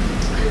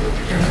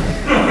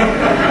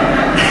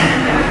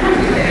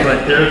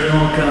 But there's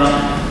going to come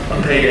a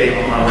payday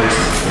on my waist.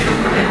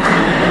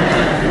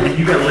 And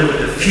you got to live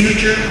with the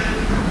future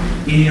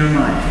in your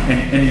mind.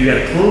 And you got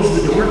to close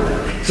the door to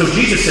that. So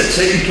Jesus said,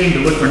 Satan came to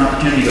look for an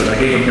opportunity, but I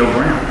gave him no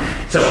ground.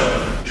 So,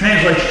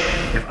 translation,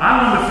 if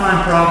I wanted to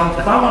find problems,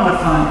 if I wanted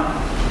to find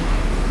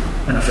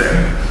an affair,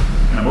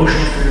 an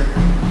emotional affair,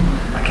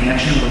 a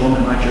connection with a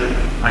woman in my church,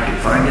 I could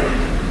find it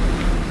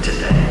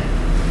today.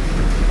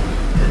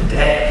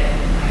 Today.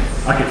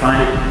 I could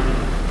find it,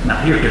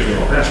 not here because we're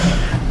all pastors,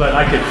 but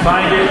I could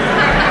find it.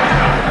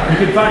 You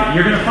could find it.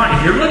 You're going to find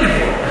it. You're looking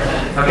for it.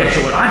 Okay,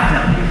 so what I'm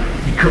telling you,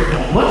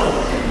 don't look for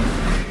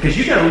it. Because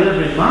you got to live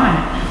in mind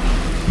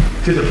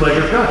to the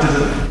pleasure of God,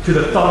 to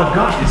the thought of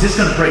God. Is this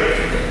going to break?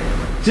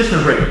 Is this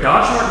going to break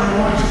God's heart in your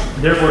life?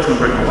 Therefore, it's going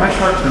to break my wife's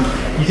heart.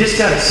 You just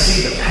got to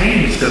see the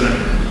pain that's going to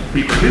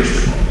be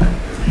produced.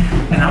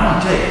 And I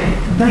want to tell you,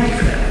 thank you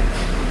for that.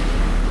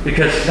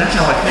 Because that's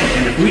how I think.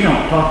 And if we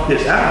don't talk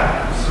this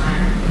out,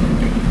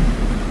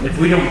 if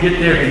we don't get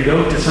there and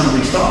go to some of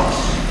these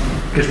thoughts,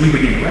 because we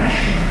begin to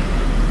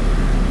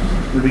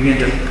rationalize, we begin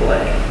to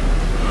play.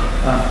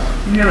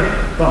 Any other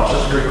thoughts?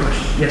 That's a great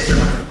question. Yes, sir.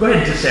 Go ahead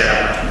and just say it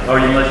out loud. Or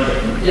you let me go.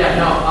 Yeah,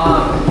 no.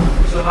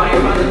 So how do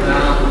you find the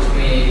balance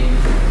between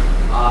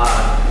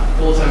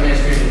full-time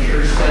ministry in the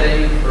church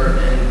setting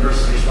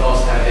versus your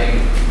spouse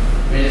having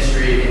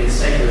ministry in the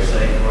secular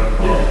setting, what I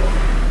call it?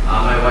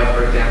 My wife,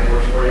 for example,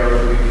 works 40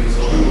 hours a week doing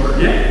social work.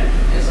 Yeah.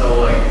 And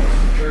so,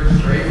 church is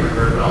great for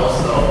her, but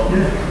also...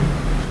 Yeah.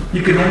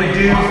 You can only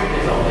do...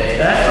 all day.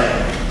 That's right.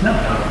 No.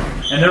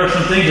 And there are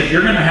some things that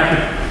you're going to have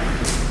to...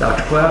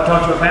 Dr. Cloud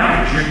talks about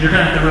boundaries. You're going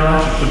to have to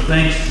realize there's some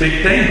things,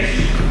 big things.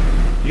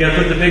 You got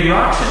to put the big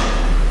rocks in.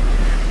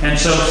 And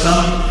so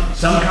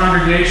some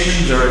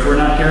congregations, or if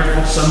we're not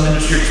careful, some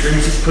ministry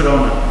experiences put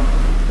a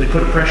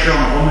pressure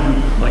on a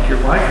woman who, like your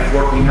wife, is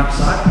working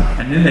outside,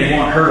 and then they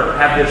want her to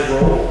have this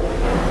role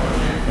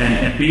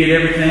and be at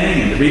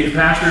everything, and to be the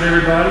pastor at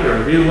everybody, or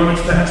to be the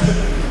women's pastor.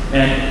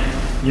 And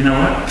you know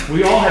what?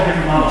 We all have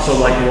different models. So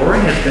like Lori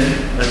has been,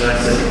 as I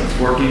said,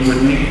 working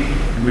with me.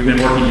 We've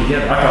been working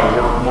together. I probably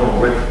work more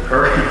with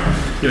her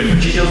doing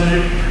what she does.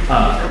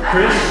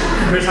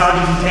 Chris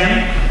Hodges and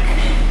Tammy,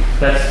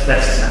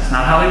 That's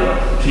not how they work.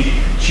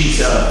 She's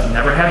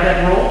never had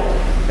that role.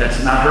 That's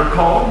not her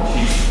call.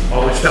 She's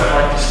always felt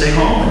like to stay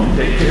home and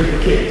take care of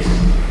the kids.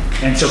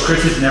 And so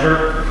Chris he's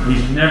never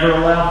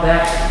allowed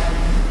that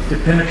to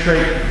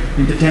penetrate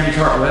into Tammy's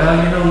heart.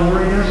 Well,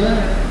 Lori does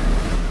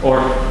that.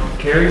 Or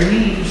Carrie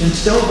Weems and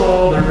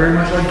Stovall, they're very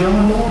much like Joe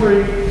and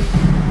Lori.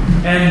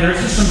 And there's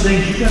just some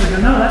things you gotta go,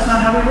 no, that's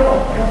not how we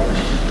roll.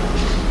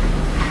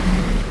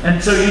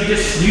 And so you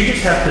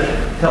just have to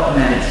help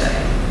manage that.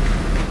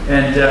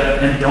 And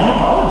don't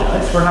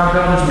apologize for how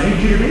God has made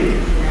you to be.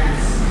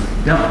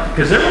 Yes. Don't.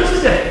 Because there was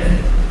a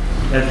day,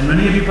 as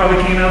many of you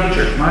probably came out of the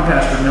church, my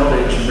pastor, Mel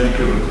Davis from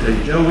Vancouver, would tell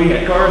you, Joe, we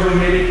had cars we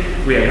hated,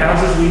 we had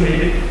houses we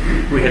hated,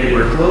 we had to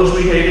wear clothes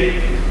we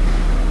hated,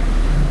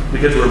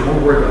 because we were more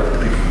worried about the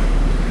people.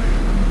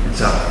 And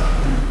so,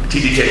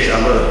 T.D. Jakes,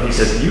 I love it. He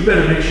says, you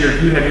better make sure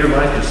you have your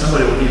life because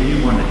somebody will give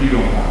you one that you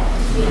don't want.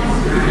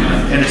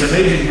 Yes. And it's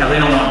amazing how they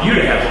don't want you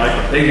to have life,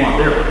 but they want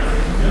their life.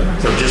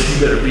 So just you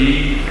better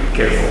be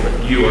careful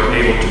that you are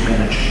able to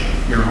manage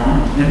your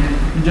home.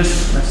 And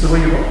just, that's the way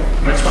you roll.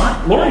 That's fine.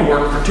 Lori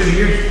worked for 2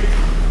 years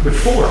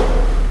before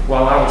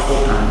while I was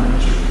full-time in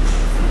ministry.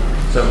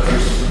 So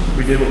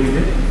we did what we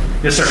did.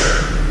 Yes, sir.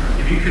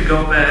 If you could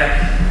go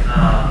back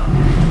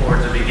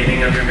towards the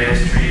beginning of your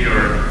ministry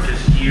or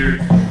just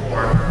years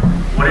before,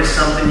 what is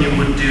something you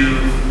would do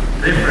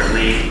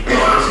differently with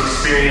all this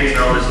experience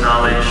and all this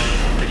knowledge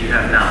that you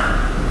have now?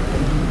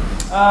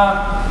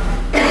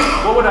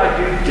 What would I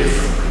do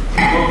differently?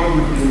 What would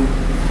we do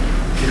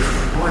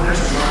differently? Boy,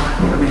 there's a lot.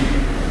 I mean,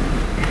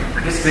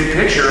 I guess big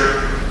picture,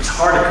 it's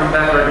hard to come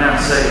back right now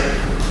and say,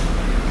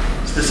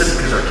 specific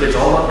because our kids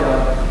all love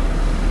God.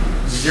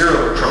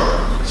 Zero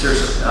trouble.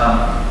 Seriously.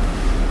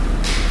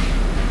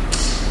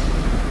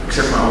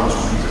 Except my oldest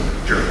one, he's a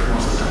jerk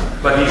most of the time.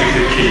 But he's a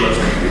good kid, loves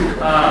me.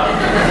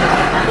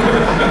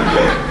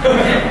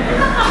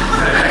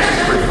 Actually,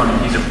 it's pretty funny.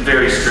 He's a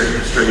very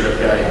straight up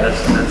guy. That's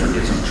what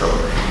gets him in trouble.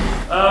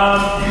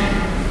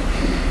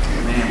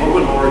 Man, what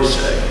would Lori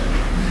say?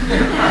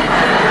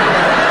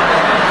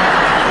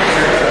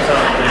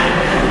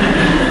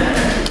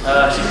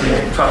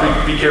 She'd probably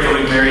be careful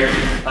being married.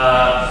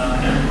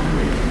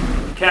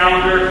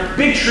 Calendar,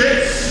 big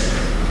trips.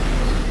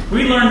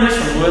 We learned this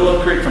from Willow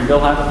Creek from Bill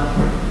Hackett.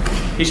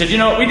 He said,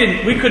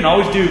 we couldn't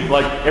always do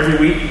like every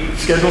week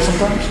schedule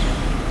sometimes,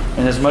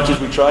 and as much as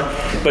we tried.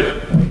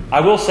 But I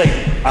will say,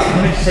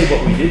 let me say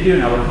what we did do,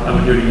 and I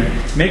would do it again.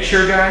 Make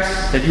sure,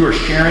 guys, that you are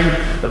sharing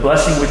the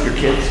blessing with your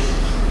kids.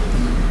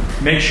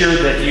 Make sure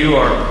that you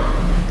are,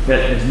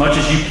 that as much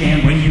as you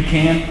can, when you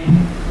can,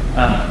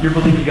 you're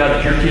believing God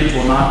that your kids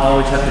will not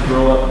always have to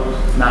grow up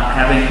not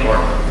having, or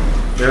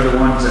they're the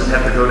ones that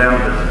have to go down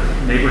to the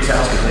neighbor's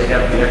house because they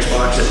have the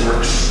Xbox that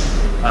works.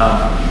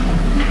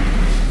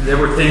 There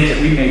were things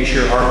that we made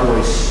sure our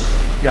boys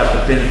got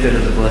the benefit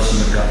of the blessing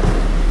of God.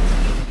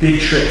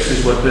 Big trips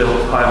is what Bill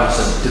Bible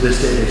said. To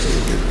this day, they still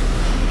do.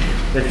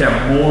 They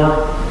found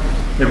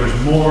there was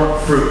more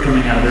fruit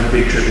coming out of their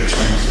big trip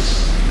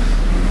experiences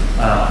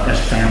as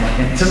a family.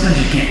 And sometimes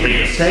you can't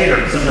leave the state,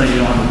 or sometimes you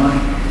don't have the money.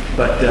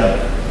 But,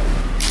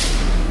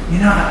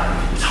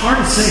 it's hard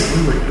to say if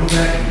we would go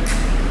back and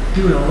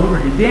do it all over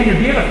again. Daniel,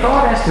 do you have a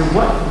thought as to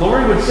what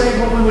Lori would say,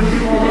 what we would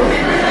do all over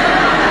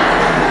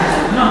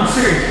again? No, I'm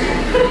serious.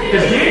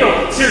 Because Daniel,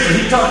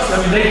 seriously, they talk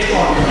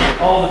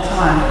all the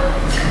time.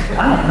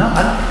 I don't know. I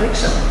don't think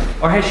so.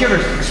 Or has she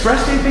ever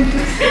expressed anything to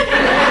you?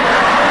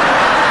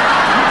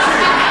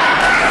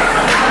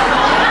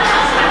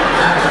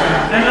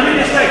 And let me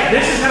just say,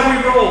 this is how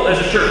we roll as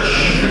a church.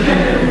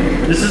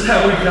 This is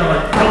how we've done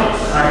it. Help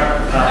us. All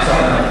right.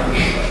 Sorry.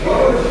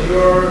 What was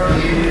your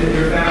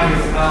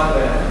family's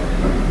outlet?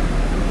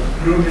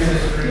 Group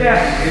ministry? Yeah.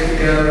 Get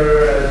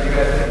together as you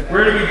guys have.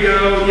 Where did we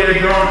go? Yeah,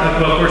 growing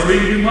up. Well, of course, we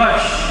didn't do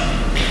much.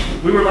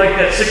 We were like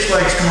that Six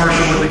Flags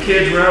commercial where the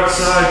kids were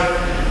outside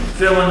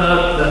filling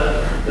up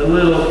the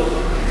little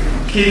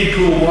kiddie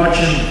pool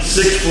watching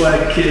Six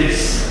Flag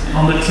kids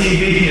on the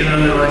TV, and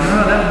then they're like,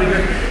 oh, that would be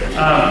great.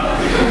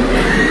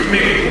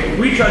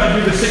 We tried to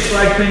do the Six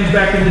Flag things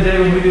back in the day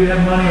when we didn't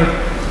have money, or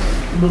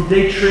little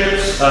day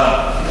trips.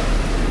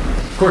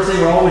 Of course, they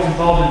were always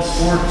involved in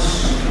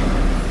sports.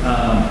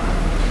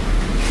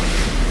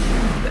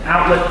 The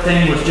outlet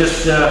thing was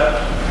just,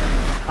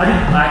 I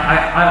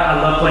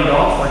love playing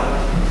golf.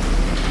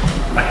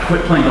 I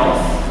quit playing golf.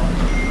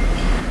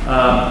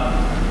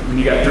 When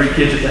you got 3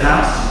 kids at the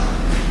house,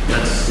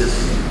 that's just,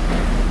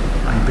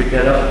 I can pick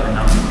that up, and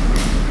I'm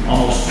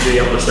almost be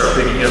able to start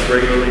picking it up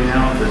regularly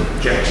now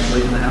that Jackson's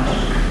leaving the house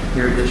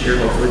here this year,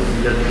 hopefully, if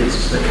he doesn't get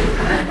suspected.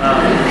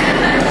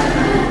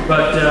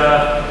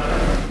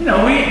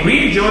 We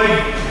enjoyed,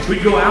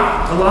 we'd go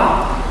out a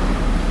lot,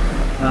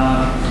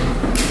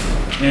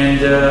 and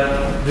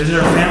visit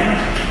our family,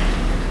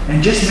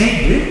 and just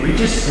make do. We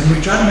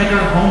tried to make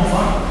our home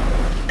fun.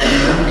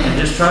 And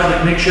just tried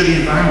to make sure the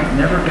environment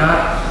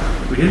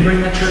we didn't bring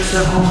that church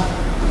stuff home.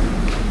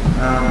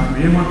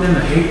 We didn't want them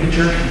to hate the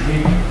church and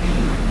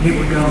hate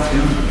what God was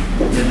doing,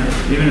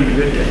 even in the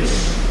good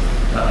days.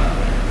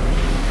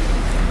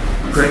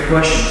 Great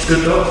questions,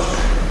 good thoughts.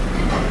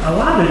 a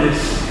lot of it is,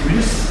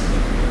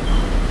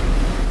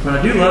 what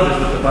I do love is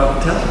what the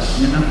Bible tells us,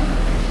 you know.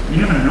 You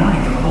have an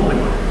anointing from the Holy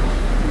One.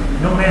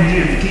 No man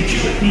needed to teach you,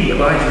 but He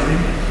abides within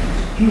you.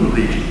 He will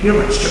lead you.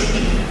 He'll instruct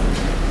you.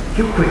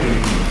 He'll quicken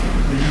you.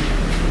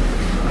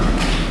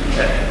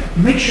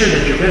 Make sure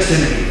that your best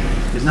enemy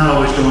is not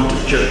always going to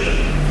the church.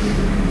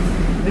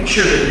 Make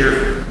sure that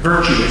your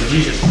virtue, as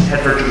Jesus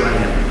had virtue right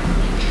now,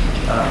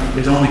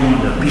 is only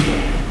going to people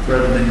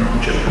rather than your own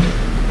children.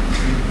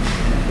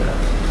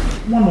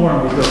 And, one more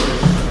and we'll go.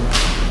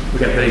 We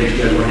got babies.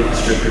 You guys want to hit the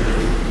scripture?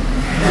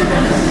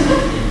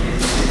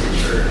 It's the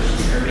church.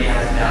 Everybody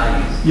has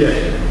values. Yes.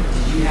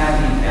 Did you have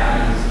any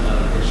values of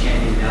the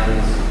champion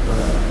values?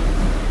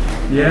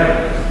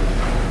 Yeah.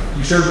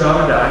 You serve God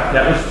or die.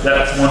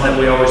 That's one that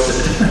we always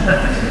said.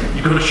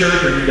 You go to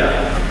church or you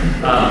die.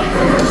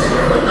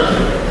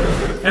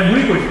 And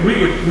we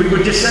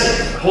would just say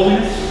it.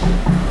 Holiness,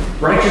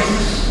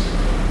 righteousness.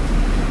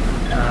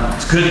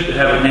 It's good to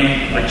have a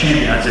name like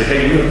champion. I'd say,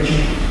 hey, we are the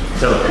champion.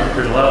 So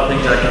there's a lot of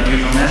things I can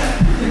use on that.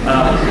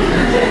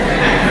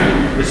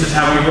 This is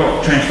how we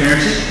roll.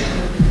 Transparency.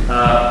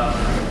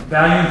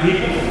 Valuing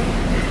people.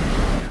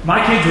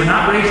 My kids were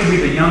not raised to be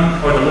the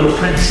young or the little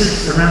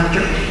princes around the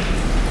church.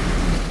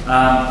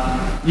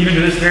 Even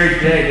to this very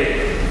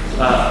day,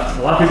 a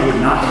lot of people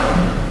would not know.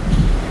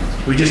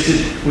 We just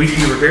did. We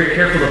were very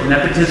careful of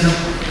nepotism.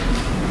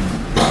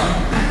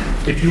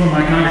 If you were in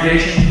my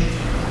congregation,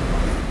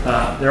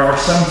 there are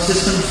some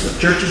systems of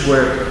churches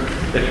where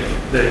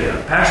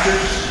the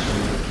pastors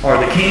are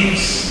the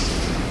kings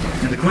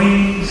and the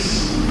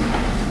queens,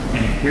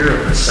 and here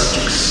are the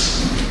subjects.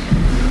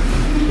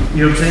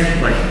 You know what I'm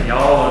saying? Like,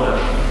 y'all are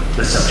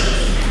the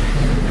subjects.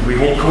 And we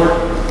hold court.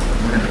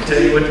 We're going to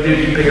tell you what to do.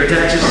 You pay your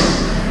taxes,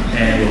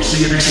 and we'll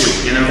see you next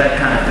week. You know, that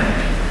kind of thing.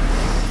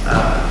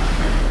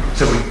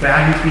 So we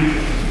value people,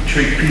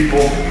 treat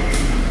people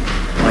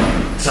like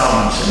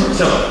Solomon said.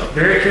 So,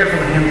 very careful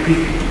to handle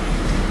people.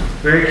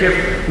 Very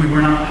careful. We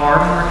were not hard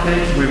on our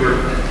kids. We were,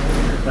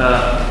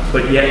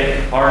 but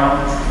yet hard on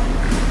them.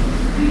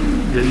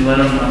 Didn't let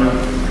them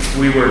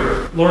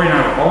know. Lori and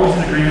I were always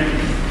in agreement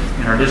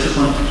in our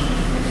discipline.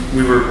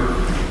 We were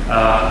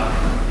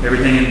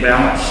everything in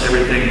balance,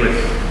 everything with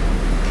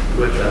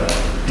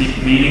deep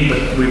meaning, but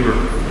we were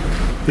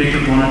big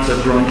proponents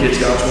of growing kids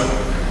God's way.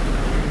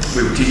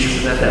 We were teachers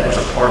of that. That was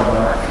a part of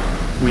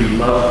we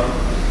love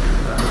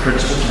the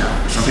principles. Now,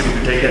 some people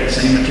can take that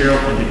same material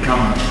and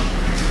become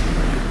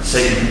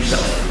Satan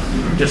himself.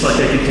 Just like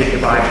they can take the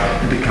Bible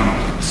and become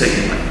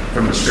Satan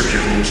from the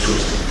scriptures they use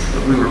twisted.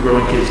 But we were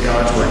growing kids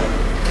God's way.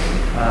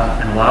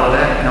 And a lot of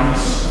that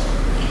comes,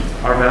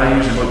 our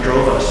values and what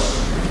drove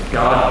us.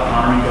 God,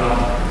 honoring God,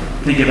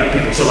 thinking about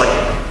people. So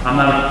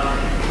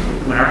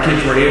when our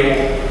kids were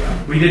able,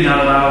 we did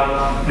not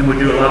allow and would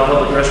do allow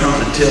public restaurants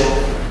until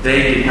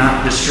they did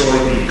not destroy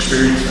the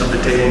experience of the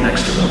table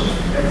next to them.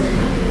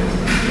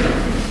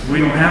 We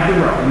don't have the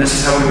right, and this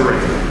is how we were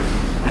raised.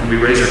 And we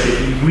raise our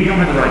kids. We don't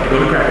have the right to go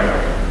to Cracker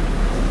Barrel.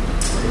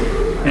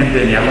 And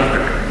then, I love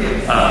Cracker.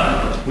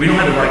 We don't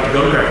have the right to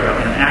go to Cracker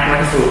Barrel and act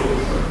like a fool.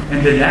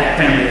 And then that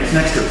family that's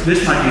next to us,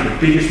 this might be the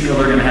biggest meal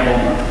they're going to have all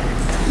month.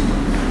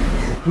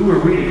 Who are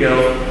we to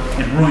go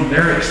and ruin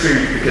their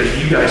experience because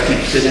you guys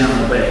can't sit down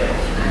on the bed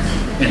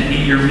and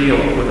eat your meal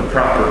with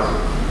proper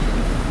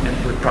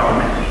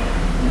manners?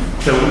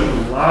 So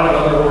a lot of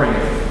other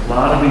oriented, a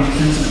lot of being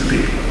sensitive to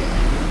people,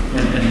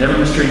 and never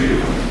mistreating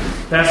people.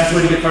 Fastest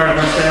way to get fired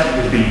on staff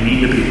is being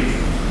mean to people.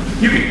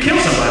 You can kill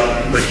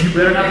somebody, but you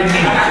better not be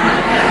mean.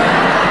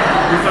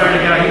 We fired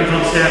a guy, he was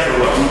on staff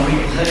for what,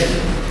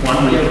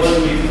 1 week?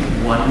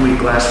 1 week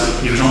last week.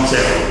 He was on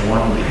staff for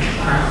 1 week.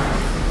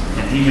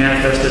 And he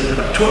manifested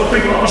about 12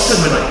 people. All of a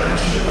sudden, we're like,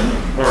 Pastor,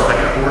 or I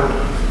got word.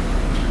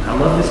 I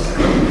love this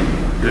guy.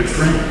 Good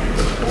friend.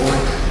 But boy,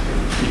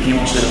 he came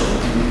on staff for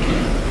 1 week.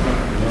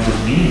 It was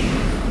mean.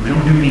 We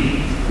don't do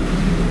mean.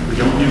 We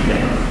don't do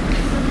that.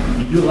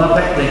 You do a lot of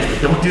bad things, but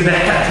don't do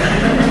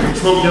that.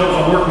 Smoke dope,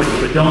 I'll work with you,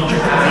 but don't do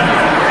that.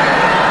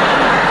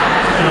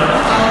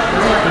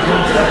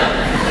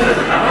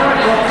 All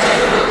right, well,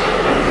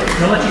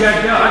 I'll let you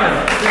guys go. I got to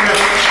figure out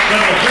what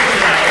I'm going to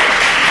tonight.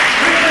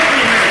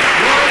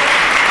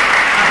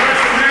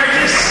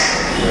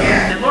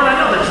 And Lord, I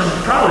know that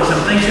probably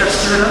some things got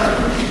stirred up.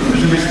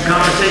 There's going to be some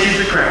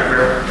conversations at Cracker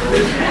Barrel.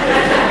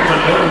 But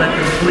Lord, let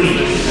them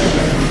please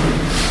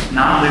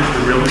not lose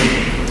the real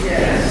meaning.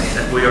 Yes.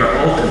 That we are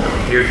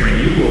ultimately here to bring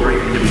you glory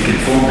and to be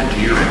conformed to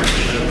your image.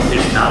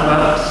 It's not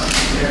about us.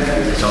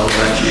 It's all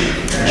about you.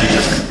 In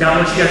Jesus' name. God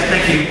bless you guys.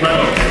 Thank you.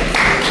 Love you.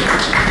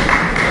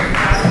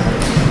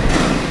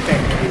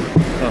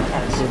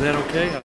 Is that okay?